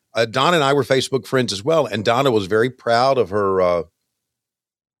and I were Facebook friends as well. And Donna was very proud of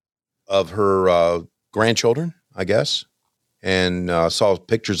her grandchildren, I guess, and saw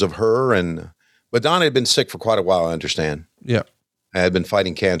pictures of her. But Donna had been sick for quite a while, I understand. Yeah. Had been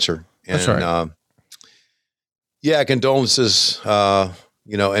fighting cancer. That's right. Condolences,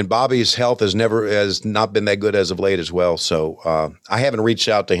 and Bobby's health has not been that good as of late as well. So I haven't reached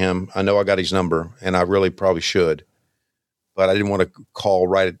out to him. I know I got his number, and I really probably should, but I didn't want to call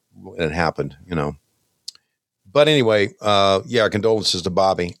right when it happened, But anyway, our condolences to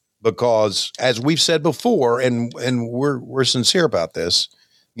Bobby, because as we've said before, and we're sincere about this,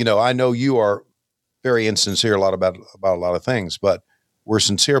 I know you are very insincere about a lot of things, but we're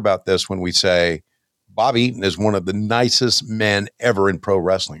sincere about this when we say Bobby Eaton is one of the nicest men ever in pro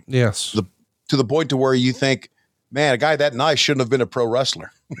wrestling. Yes. To the point to where you think, man, a guy that nice shouldn't have been a pro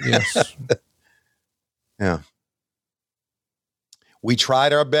wrestler. Yes. Yeah. We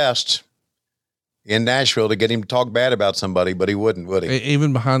tried our best in Nashville to get him to talk bad about somebody, but he wouldn't, would he?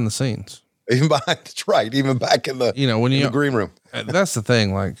 Even behind the scenes. That's right. Even back in the, when the green room. That's the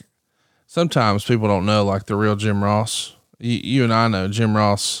thing. Like, sometimes people don't know, like, the real Jim Ross. You and I know Jim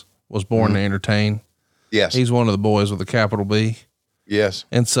Ross was born to entertain. Yes. He's one of the boys with a capital B. Yes.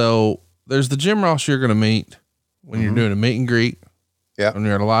 And so there's the Jim Ross you're going to meet when you're doing a meet and greet. Yeah. When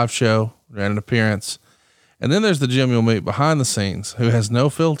you're at a live show, you're at an appearance. And then there's the Jim you'll meet behind the scenes who has no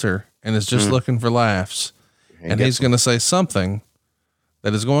filter and is just looking for laughs. And he's going to say something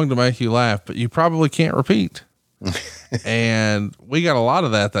that is going to make you laugh, but you probably can't repeat. And we got a lot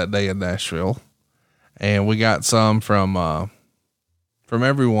of that day in Nashville. And we got some from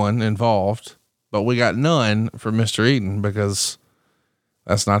everyone involved, but we got none from Mr. Eaton because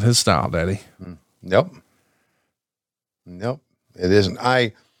that's not his style, Daddy. Nope. It isn't.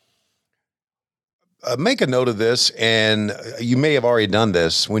 I make a note of this, and you may have already done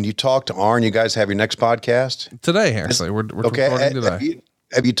this. When you talk to Arn, you guys have your next podcast? Today, actually. We're recording today.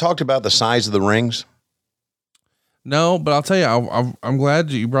 Have you talked about the size of the rings? No, but I'll tell you, I'm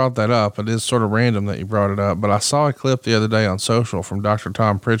glad you brought that up. It is sort of random that you brought it up, but I saw a clip the other day on social from Dr.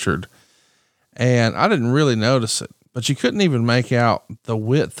 Tom Pritchard, and I didn't really notice it, but you couldn't even make out the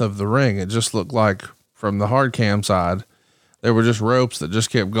width of the ring. It just looked like from the hard cam side, there were just ropes that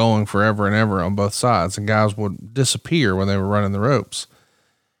just kept going forever and ever on both sides, and guys would disappear when they were running the ropes.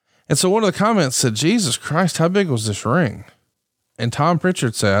 And so one of the comments said, Jesus Christ, how big was this ring? And Tom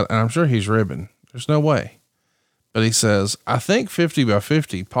Pritchard said, and I'm sure he's ribbing, there's no way. But he says, I think 50 by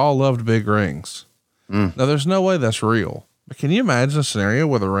 50, Paul loved big rings. Now there's no way that's real, but can you imagine a scenario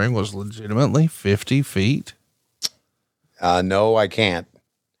where the ring was legitimately 50 feet? No, I can't,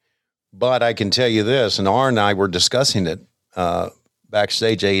 but I can tell you this, and Arn and I were discussing it,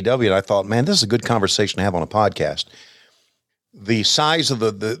 backstage AEW. And I thought, man, this is a good conversation to have on a podcast. The size of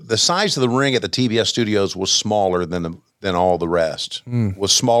the size of the ring at the TBS studios was smaller than all the rest,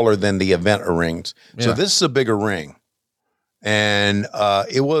 was smaller than the event rings. Yeah. So this is a bigger ring. And,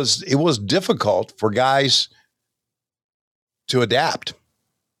 it was difficult for guys to adapt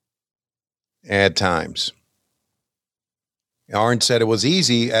at times. Arn said it was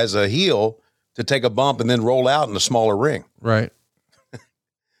easy as a heel to take a bump and then roll out in a smaller ring. Right.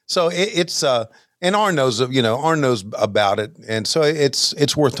 So it's and Arn knows about it. And so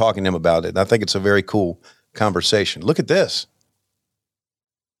it's worth talking to him about it. And I think it's a very cool conversation. Look at this.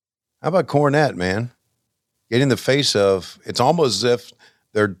 How about Cornette, man? Get in the face of, it's almost as if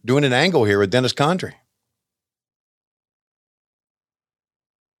they're doing an angle here with Dennis Condrey.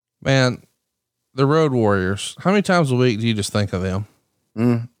 Man, the Road Warriors, how many times a week do you just think of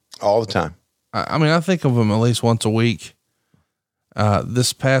them? All the time. I mean, I think of them at least once a week.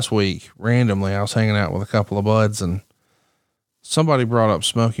 This past week, randomly, I was hanging out with a couple of buds and somebody brought up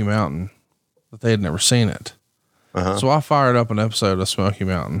Smoky Mountain, that they had never seen it. So I fired up an episode of Smoky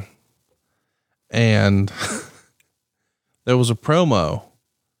Mountain, and there was a promo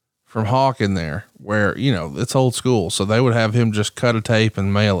from Hawk in there where, it's old school. So they would have him just cut a tape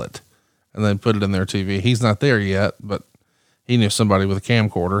and mail it and then put it in their TV. He's not there yet, but he knew somebody with a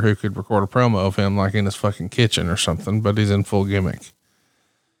camcorder who could record a promo of him like in his fucking kitchen or something, but he's in full gimmick.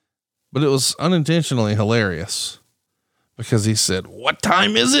 But it was unintentionally hilarious because he said, "What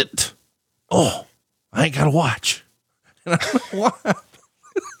time is it?" oh, I ain't got a watch. And I don't know why.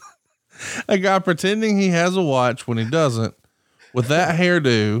 A guy pretending he has a watch when he doesn't, with that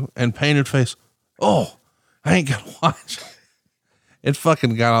hairdo and painted face. Oh, I ain't got a watch. It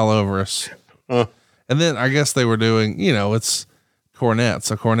fucking got all over us. And then I guess they were doing, it's Cornette.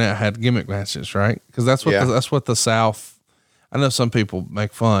 So Cornette had gimmick matches, right? Cause that's what the South, I know some people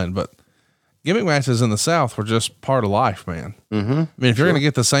make fun, but gimmick matches in the South were just part of life, man. Mm-hmm. I mean, if you're going to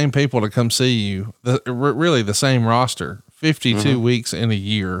get the same people to come see you, really the same roster, 52 weeks in a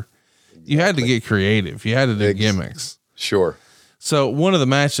year, you had to get creative. You had to do gimmicks. Sure. So one of the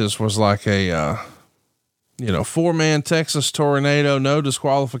matches was like a, 4-man Texas tornado, no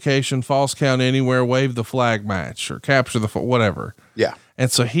disqualification, false count anywhere, wave the flag match or capture the, whatever. Yeah.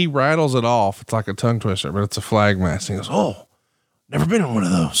 And so he rattles it off. It's like a tongue twister, but it's a flag match. And he goes, oh, never been in one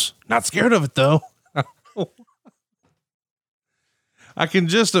of those. Not scared of it though. I can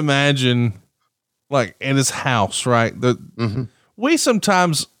just imagine like in his house, right? We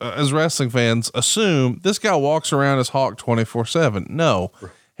sometimes as wrestling fans assume this guy walks around as Hawk 24/7. No,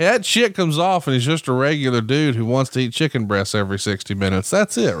 that shit comes off and he's just a regular dude who wants to eat chicken breasts every 60 minutes.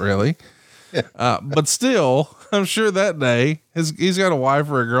 That's it really. But still, I'm sure that day he's got a wife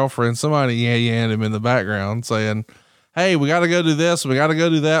or a girlfriend, somebody yeah-yeah-ing him in the background saying, hey, we got to go do this. We got to go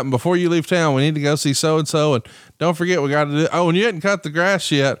do that. And before you leave town, we need to go see so-and-so. And don't forget, we got to do, oh, and you hadn't cut the grass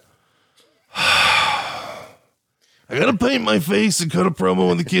yet. I got to paint my face and cut a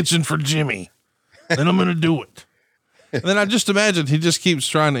promo in the kitchen for Jimmy. Then I'm going to do it. And then I just imagine he just keeps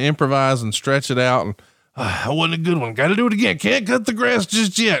trying to improvise and stretch it out. And that wasn't a good one. Got to do it again. Can't cut the grass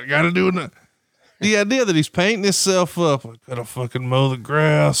just yet. Got to do it. The idea that he's painting himself up. I got to fucking mow the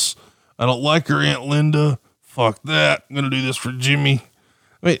grass. I don't like her Aunt Linda. Fuck that. I'm going to do this for Jimmy.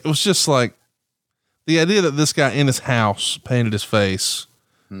 I mean, it was just like the idea that this guy in his house painted his face,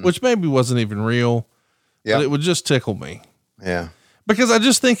 which maybe wasn't even real. Yeah. But it would just tickle me. Yeah. Because I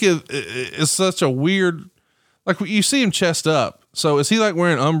just think it's such a weird, like you see him chest up. So is he like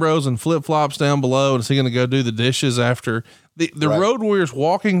wearing Umbros and flip flops down below? And is he going to go do the dishes after the Right. Road Warriors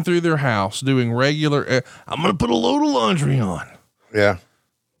walking through their house doing regular, I'm going to put a load of laundry on. Yeah.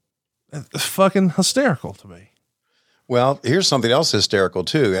 It's fucking hysterical to me. Well, here's something else hysterical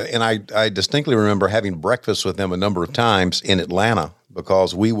too. And I distinctly remember having breakfast with them a number of times in Atlanta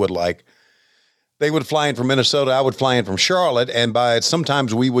because we would they would fly in from Minnesota. I would fly in from Charlotte. And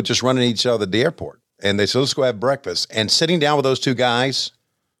sometimes we would just run into each other at the airport and they said, let's go have breakfast. And sitting down with those two guys,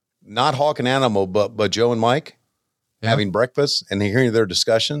 not Hawk and Animal, but Joe and Mike having breakfast and hearing their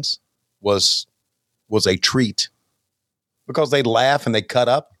discussions was a treat because they laugh and they cut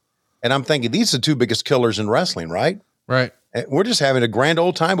up. And I'm thinking, these are the two biggest killers in wrestling, right? Right. And we're just having a grand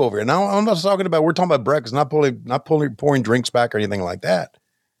old time over here. Now I'm not talking about, we're talking about breakfast, not pouring drinks back or anything like that.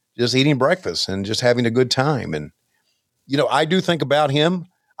 Just eating breakfast and just having a good time. And, I do think about him.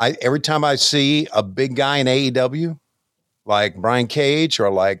 Every time I see a big guy in AEW, like Brian Cage or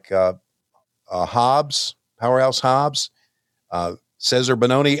like Hobbs, Powerhouse Hobbs, Cesar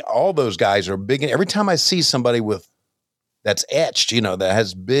Bononi, all those guys are big. And every time I see somebody that's etched, that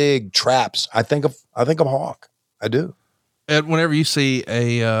has big traps, I think of Hawk. I do. And whenever you see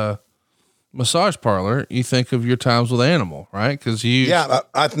a massage parlor, you think of your times with Animal, right? Because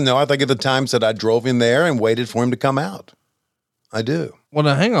I think of the times that I drove in there and waited for him to come out. I do. Well,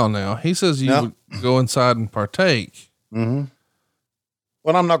 now hang on. Now he says you would go inside and partake. Mm-hmm.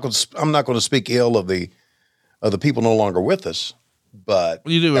 Well, I'm not going to speak ill of the people no longer with us, but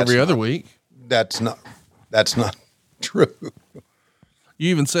you do every other week. That's not true. You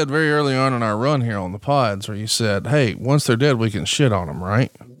even said very early on in our run here on the pods where you said, hey, once they're dead, we can shit on them.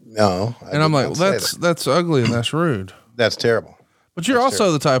 Right. No. And I'm like, well, that's ugly and that's rude. That's terrible. But you're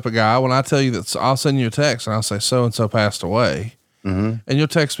also the type of guy, when I tell you that I'll send you a text and I'll say, so-and-so passed away. Mm-hmm. And you'll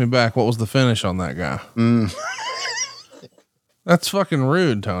text me back, what was the finish on that guy? That's fucking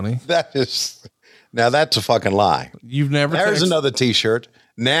rude, Tony. Now that's a fucking lie. You've never. There's another t-shirt.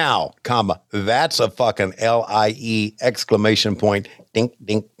 Now, that's a fucking LIE exclamation point. Dink,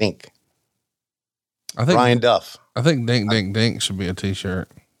 dink, dink. I think Ryan Duff. I think dink, dink, dink should be a t-shirt.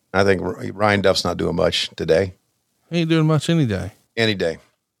 I think Ryan Duff's not doing much today. He ain't doing much any day. Any day.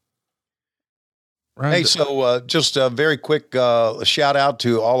 Right. Hey, so just a very quick shout out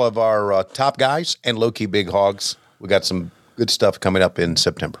to all of our top guys and low-key big hogs. We got some good stuff coming up in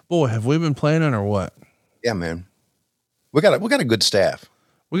September. Boy, have we been planning or what? Yeah, man. We got a good staff.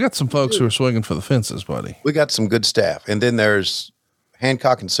 We got some folks who are swinging for the fences, buddy. We got some good staff. And then there's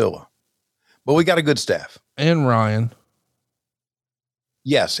Hancock and Silva. But we got a good staff. And Ryan.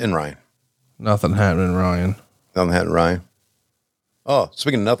 Yes, and Ryan. Nothing happening, Ryan. Nothing happening, Ryan. Oh,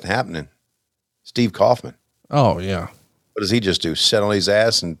 speaking of nothing happening, Steve Kaufman. Oh, yeah. What does he just do? Sit on his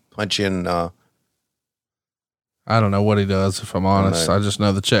ass and punch in? I don't know what he does, if I'm honest. I just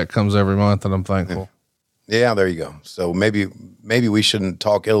know the check comes every month and I'm thankful. Yeah, there you go. So maybe we shouldn't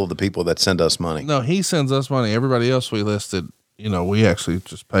talk ill of the people that send us money. No, he sends us money. Everybody else we listed, we actually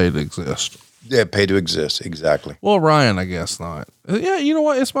just pay to exist. Yeah, pay to exist. Exactly. Well, Ryan, I guess not. Yeah, you know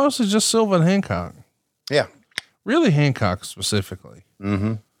what? It's mostly just Silva and Hancock. Yeah. Really Hancock specifically.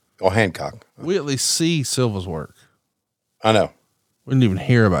 Mm-hmm. Oh, Hancock. We at least see Silva's work. I know. We didn't even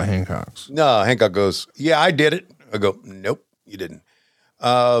hear about Hancock's. No, Hancock goes, yeah, I did it. I go, nope, you didn't.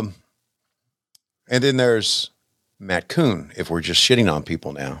 And then there's Matt Coon, if we're just shitting on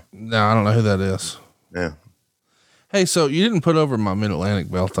people now. No, I don't know who that is. Yeah. Hey, so you didn't put over my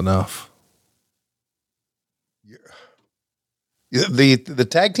Mid-Atlantic belt enough. The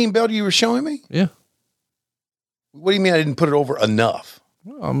tag team belt you were showing me? Yeah. What do you mean I didn't put it over enough?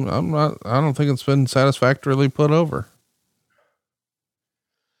 Well, I'm not, I don't think it's been satisfactorily put over.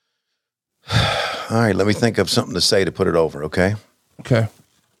 All right, let me think of something to say to put it over, okay? Okay.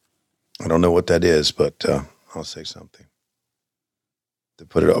 I don't know what that is, but I'll say something to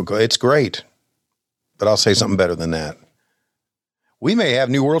put it over. It's great, but I'll say something better than that. We may have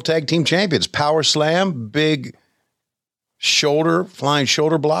new World Tag Team Champions. Power Slam, big shoulder, flying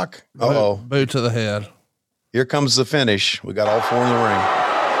shoulder block. Uh-oh. Boot to the head. Here comes the finish. We got all four in the ring.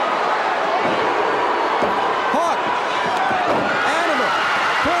 Hawk. Animal.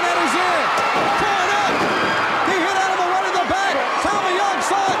 Cornette is in. Cornette. He hit Animal right in the back. Tommy Young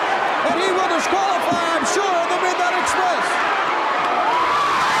saw it. And he will disqualify, I'm sure, the Midnight Express.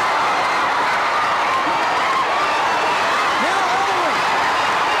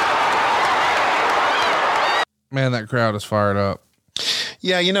 Man, that crowd is fired up.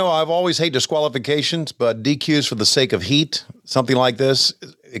 Yeah, I've always hated disqualifications, but DQs for the sake of heat, something like this,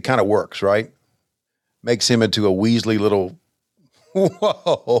 it kind of works, right? Makes him into a Weasley little.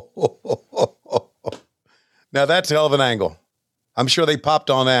 Whoa. Now that's a hell of an angle. I'm sure they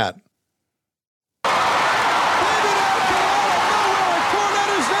popped on that.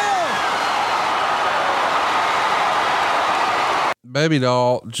 Baby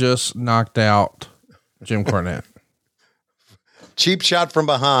Doll just knocked out Jim Cornette. Cheap shot from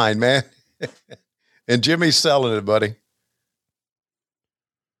behind, man. And Jimmy's selling it, buddy.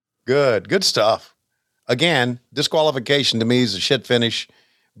 Good stuff. Again, disqualification to me is a shit finish,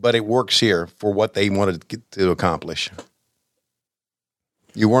 but it works here for what they wanted to accomplish.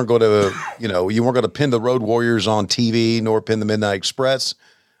 You weren't going to pin the Road Warriors on TV, nor pin the Midnight Express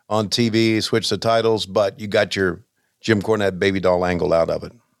on TV, switch the titles, but you got your Jim Cornette Baby Doll angle out of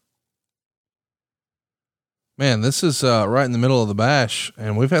it. Man, this is right in the middle of the bash,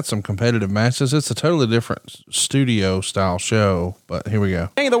 and we've had some competitive matches. It's a totally different studio style show, but here we go.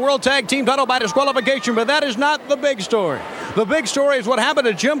 The World Tag Team title by disqualification, but that is not the big story. The big story is what happened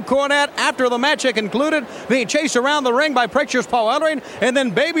to Jim Cornette after the match had concluded, being chased around the ring by Preacher's Paul Ellering, and then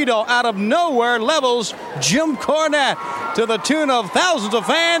Baby Doll out of nowhere levels Jim Cornette to the tune of thousands of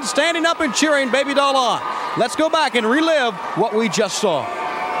fans standing up and cheering Baby Doll on. Let's go back and relive what we just saw.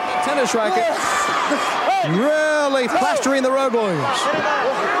 Tennis racket. Really plastering the Road Warriors.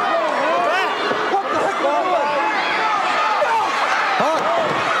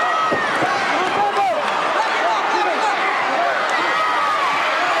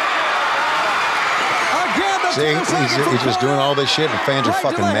 See, he's just doing all this shit, and fans are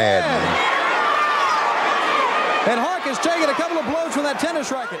fucking mad, man. And Hawk is taking a couple of blows from that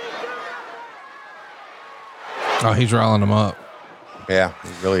tennis racket. Oh, he's riling them up. Yeah, he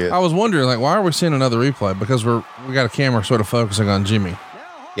really is. I was wondering, why are we seeing another replay? Because we got a camera sort of focusing on Jimmy.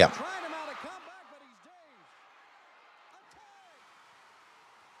 Yeah.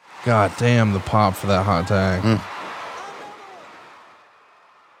 God damn the pop for that hot tag.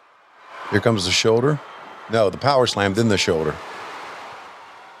 Here comes the shoulder. No, the power slam, then the shoulder.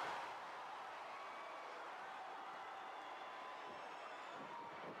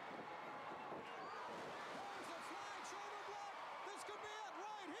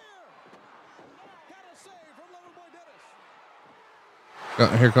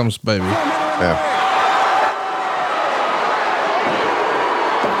 Here comes Baby. Yeah.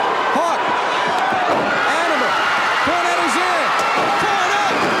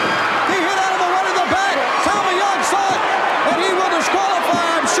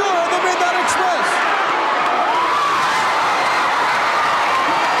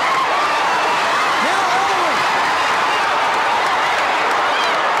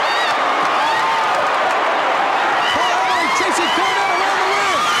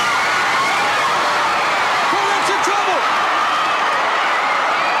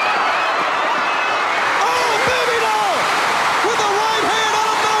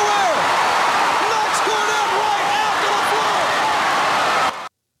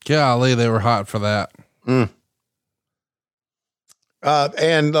 Golly, they were hot for that.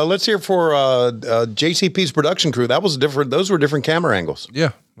 And let's hear for JCP's production crew. That was different. Those were different camera angles.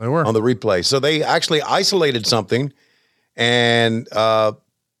 Yeah, they were on the replay. So they actually isolated something, and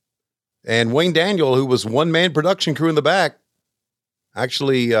Wayne Daniel, who was one-man production crew in the back,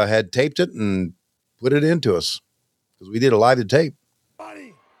 actually had taped it and put it into us because we did a live to tape.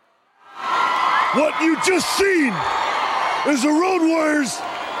 What you just seen is the Road Warriors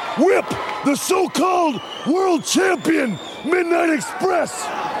whip the so-called world champion Midnight Express.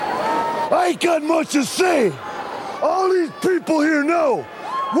 I ain't got much to say. All these people here know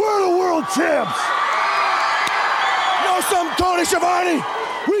we're the world champs. Know something, Tony Schiavone?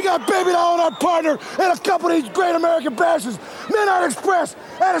 We got Baby Doll and our partner and a couple of these great American bashes, Midnight Express,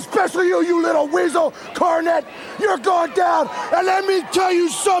 and especially you little weasel, Cornette. You're going down, and let me tell you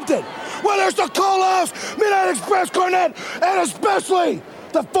something. Whether it's the Koloffs, Midnight Express, Cornette, and especially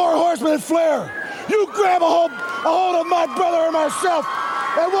the Four Horsemen and Flair, you grab a hold of my brother or myself,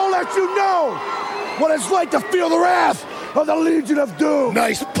 and we'll let you know what it's like to feel the wrath of the Legion of Doom.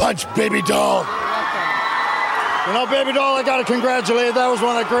 Nice punch, Baby Doll. You know, Baby Doll, I got to congratulate you. That was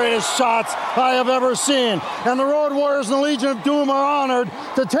one of the greatest shots I have ever seen. And the Road Warriors and the Legion of Doom are honored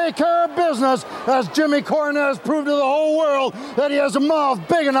to take care of business as Jimmy Cornette has proved to the whole world that he has a mouth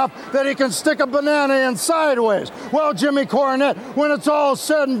big enough that he can stick a banana in sideways. Well, Jimmy Cornette, when it's all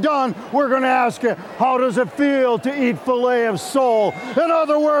said and done, we're going to ask you, how does it feel to eat filet of sole? In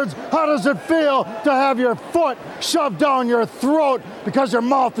other words, how does it feel to have your foot shoved down your throat because your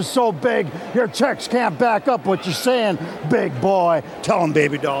mouth is so big your checks can't back up what you're saying, big boy? Tell him,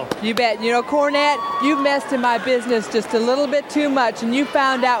 Baby Doll. You bet. You know, Cornette, you messed in my business just a little bit too much, and you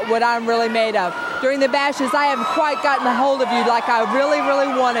found out what I'm really made of. During the bashes, I haven't quite gotten a hold of you like I really, really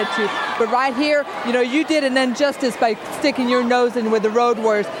wanted to. But right here, you know, you did an injustice by sticking your nose in with the Road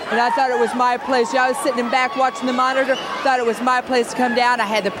Warriors, and I thought it was my place. You know, I was sitting in back watching the monitor, thought it was my place to come down. I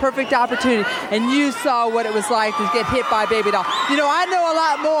had the perfect opportunity, and you saw what it was like to get hit by Baby Doll. You know, I know a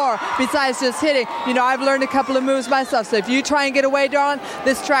lot more besides just hitting. You know, I've learned a couple of moves myself, so if you try and get away, darling,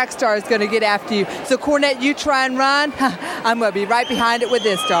 this track star is going to get after you. So, Cornette, you try and run. I'm going to be right behind it with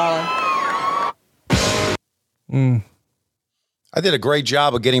this, darling. I did a great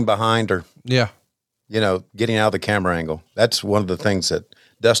job of getting behind her. Yeah. You know, getting out of the camera angle. That's one of the things that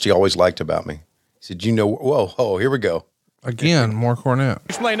Dusty always liked about me. He said, you know, whoa, here we go. Again, more Cornette.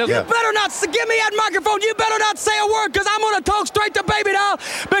 Explain this. You better not give me that microphone. You better not say a word, because I'm going to talk straight to Baby Doll,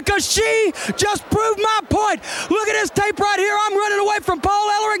 because she just proved my point. Look at this tape right here. I'm running away from Paul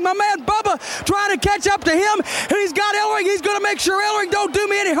Ellering, my man Bubba, trying to catch up to him. And he's got Ellering. He's going to make sure Ellering don't do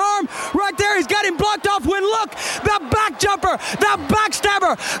me any harm. Right there, he's got him blocked off. When look, the back jumper, the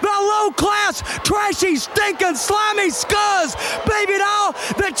backstabber, the low class, trashy, stinking, slimy scuzz, Baby Doll,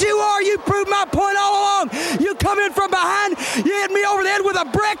 that you are. You proved my point all along. You come in from behind. You hit me over the head with a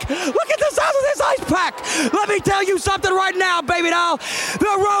brick. Look at the size of this ice pack. Let me tell you something right now, Baby Doll.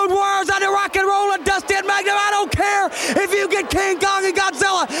 The Road Warriors and the Rock and Roll and Dusty and Magnum, I don't care if you get King Kong and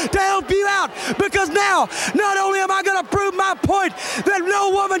Godzilla to help you out, because now, not only am I going to prove my point that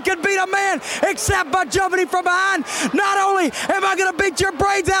no woman can beat a man except by jumping him from behind, not only am I going to beat your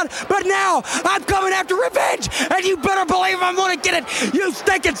brains out, but now I'm coming after revenge, and you better believe I'm going to get it, you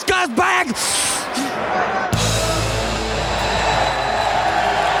stinking scuzzbag.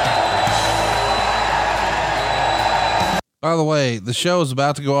 By the way, the show is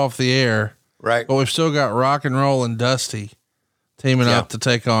about to go off the air. Right. But we've still got Rock and Roll and Dusty teaming up to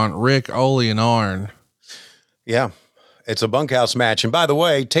take on Rick, Ole, and Arn. Yeah. It's a bunkhouse match. And by the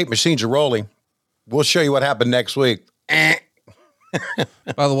way, tape machines are rolling. We'll show you what happened next week. By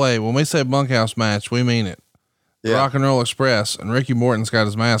the way, when we say bunkhouse match, we mean it. Yeah. Rock and Roll Express and Ricky Morton's got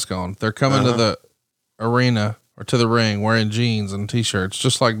his mask on. They're coming to the arena or to the ring wearing jeans and t-shirts,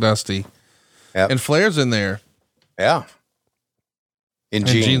 just like Dusty. Yep. And Flair's in there. Yeah. In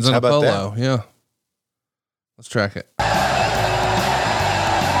jeans and How a about polo. that? Yeah. Let's track it.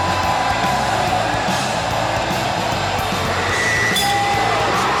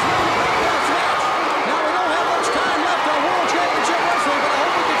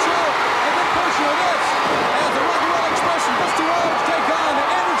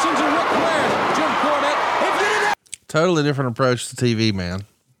 Totally different approach to TV, man.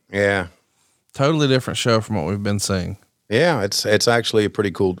 Yeah. Totally different show from what we've been seeing. Yeah, it's actually a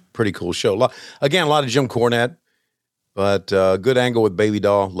pretty cool show. Again, a lot of Jim Cornette, but good angle with Baby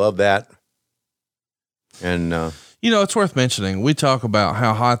Doll. Love that. And you know, it's worth mentioning. We talk about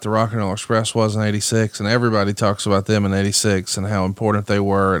how hot the Rock and Roll Express was in '86, and everybody talks about them in '86 and how important they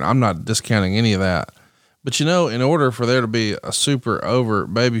were. And I'm not discounting any of that, But you know, in order for there to be a super over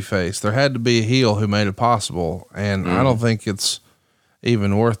babyface, there had to be a heel who made it possible. And I don't think it's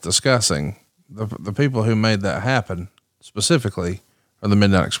even worth discussing. The people who made that happen specifically are the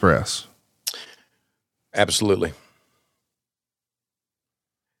Midnight Express. Absolutely.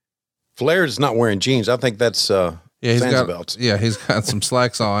 Flair's not wearing jeans. I think that's he's got belts. Yeah, he's got some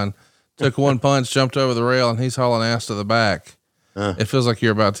slacks on. Took one punch, jumped over the rail, and he's hauling ass to the back. It feels like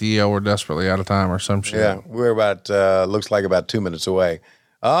you're about to yell, "We're desperately out of time," or some shit. Yeah, we're about looks like about 2 minutes away.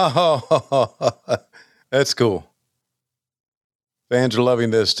 Oh, that's cool. Fans are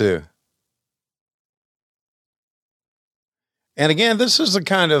loving this too. And again, this is the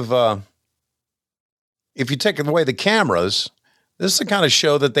kind of if you take away the cameras, this is the kind of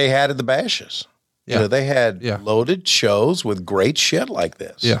show that they had at the Bashes. Yeah. You know, they had loaded shows with great shit like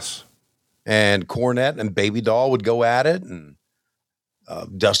this. Yes. And Cornette and Baby Doll would go at it, and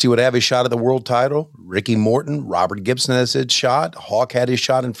Dusty would have his shot at the world title. Ricky Morton, Robert Gibson has his shot. Hawk had his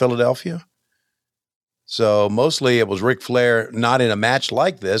shot in Philadelphia. So mostly it was Ric Flair, not in a match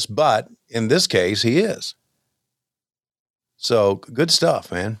like this, but in this case, he is. So good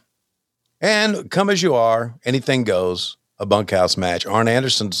stuff, man. And come as you are, anything goes, a bunkhouse match. Arn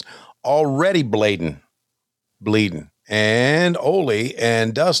Anderson's already bleeding. And Ole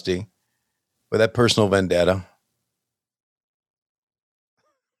and Dusty with that personal vendetta.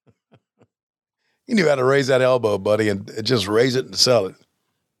 You knew how to raise that elbow, buddy, and just raise it and sell it.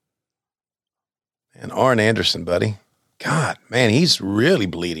 And Arn Anderson, buddy. God, man, he's really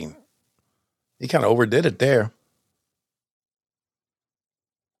bleeding. He kind of overdid it there.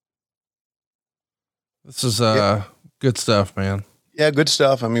 This is good stuff, man. Yeah, good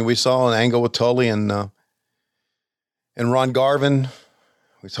stuff. I mean, we saw an angle with Tully and Ron Garvin.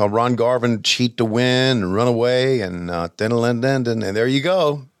 We saw Ron Garvin cheat to win and run away, and there you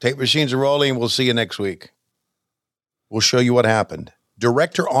go. Tape machines are rolling. We'll see you next week. We'll show you what happened.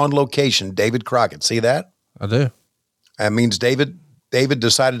 Director on location, David Crockett. See that? I do. That means David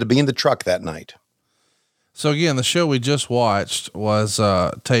decided to be in the truck that night. So again, the show we just watched was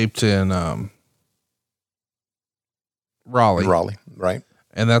taped in Raleigh, right?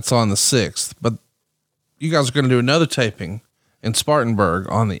 And that's on the 6th. But you guys are going to do another taping in Spartanburg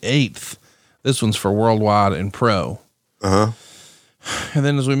on the 8th. This one's for Worldwide and Pro. And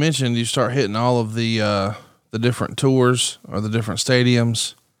then, as we mentioned, you start hitting all of the different tours or the different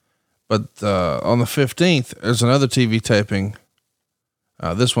stadiums. But on the 15th, there's another TV taping.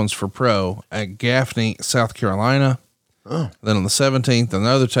 This one's for Pro at Gaffney, South Carolina. Then on the 17th,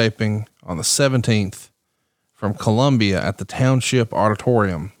 another taping on the 17th from Columbia at the Township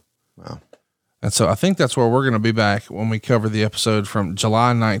Auditorium. Wow. And so I think that's where we're going to be back when we cover the episode from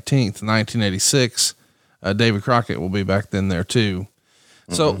July 19th, 1986. David Crockett will be back then there too.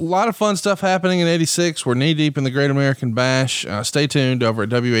 So a lot of fun stuff happening in 86. We're knee deep in the Great American Bash. Stay tuned over at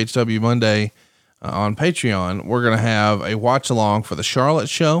WHW Monday on Patreon. We're going to have a watch along for the Charlotte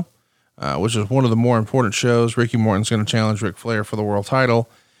show, which is one of the more important shows. Ricky Morton's going to challenge Ric Flair for the world title.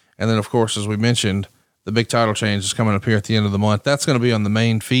 And then, of course, as we mentioned, the big title change is coming up here at the end of the month. That's going to be on the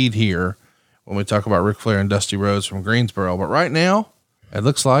main feed here when we talk about Ric Flair and Dusty Rhodes from Greensboro. But right now, it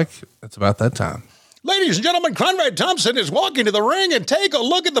looks like it's about that time. Ladies and gentlemen, Conrad Thompson is walking to the ring, and take a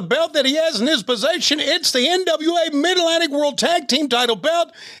look at the belt that he has in his possession. It's the NWA Mid-Atlantic World Tag Team title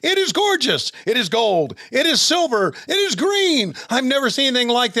belt. It is gorgeous. It is gold. It is silver. It is green. I've never seen anything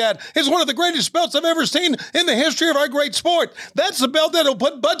like that. It's one of the greatest belts I've ever seen in the history of our great sport. That's the belt that'll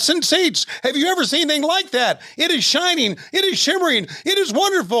put butts in seats. Have you ever seen anything like that? It is shining. It is shimmering. It is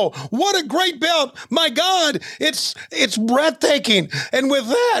wonderful. What a great belt. My God, it's breathtaking. And with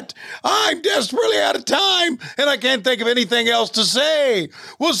that, I'm desperately out of time, and I can't think of anything else to say.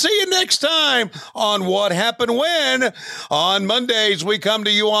 We'll see you next time on What Happened When. On Mondays, we come to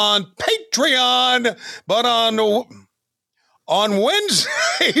you on Patreon, but on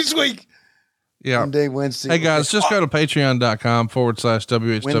Wednesdays, Wednesday. Hey guys, just go to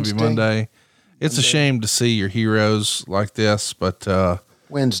patreon.com/WHW Monday. It's a shame to see your heroes like this, but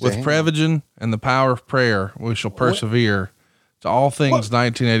Wednesday, with Prevagen and the power of prayer, we shall persevere to all things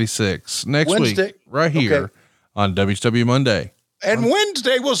 1986 next Wednesday, week, right here on WHW Monday. And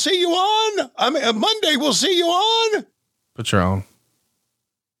Wednesday we'll see you on. Monday we'll see you on Patreon.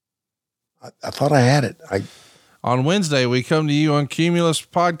 I thought I had it. On Wednesday we come to you on Cumulus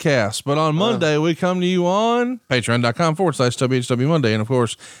Podcast, but on Monday we come to you on patreon.com/WHW Monday, and of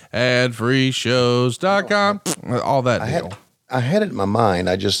course adfreeshows.com. All that deal. I had it in my mind.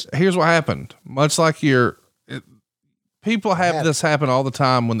 Here's what happened. Much like people have this happen all the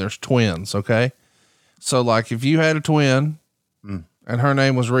time when there's twins. Okay. So like if you had a twin and her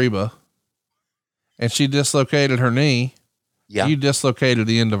name was Reba and she dislocated her knee. Yeah. You dislocated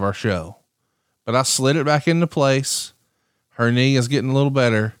the end of our show, but I slid it back into place. Her knee is getting a little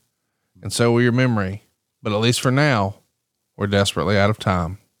better, and so will your memory. But at least for now, we're desperately out of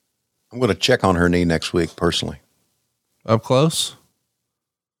time. I'm going to check on her knee next week personally. Up close?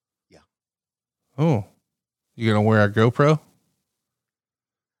 Yeah. Oh, you going to wear a GoPro?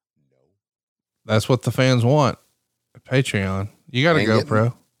 No. That's what the fans want. Patreon. You got a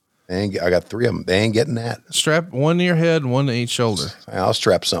GoPro. I got 3 of them. They ain't getting that. Strap one to your head and one to each shoulder. I'll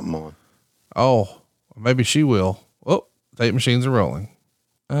strap something on. Oh, maybe she will. Oh, tape machines are rolling.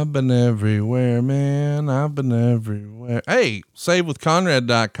 I've been everywhere, man. I've been everywhere. Hey,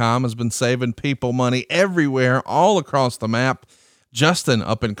 SaveWithConrad.com has been saving people money everywhere, all across the map. Justin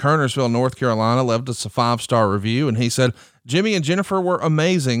up in Kernersville, North Carolina, left us a 5-star review, and he said, Jimmy and Jennifer were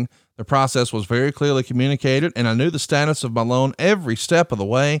amazing. The process was very clearly communicated, and I knew the status of my loan every step of the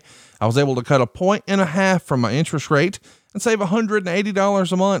way. I was able to cut 1.5 points from my interest rate and save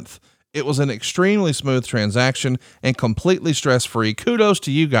 $180 a month. It was an extremely smooth transaction and completely stress-free. Kudos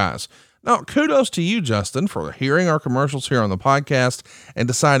to you guys. Now, kudos to you, Justin, for hearing our commercials here on the podcast and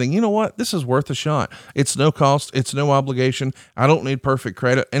deciding, you know what, this is worth a shot. It's no cost. It's no obligation. I don't need perfect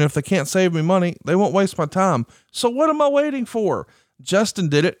credit. And if they can't save me money, they won't waste my time. So what am I waiting for? Justin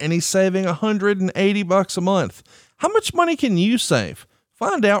did it, and he's saving $180 a month. How much money can you save?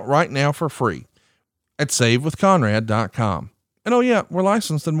 Find out right now for free at SaveWithConrad.com. And oh yeah, we're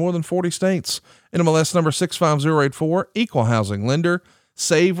licensed in more than 40 states. NMLS number 65084, equal housing lender,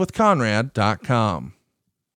 SaveWithConrad.com.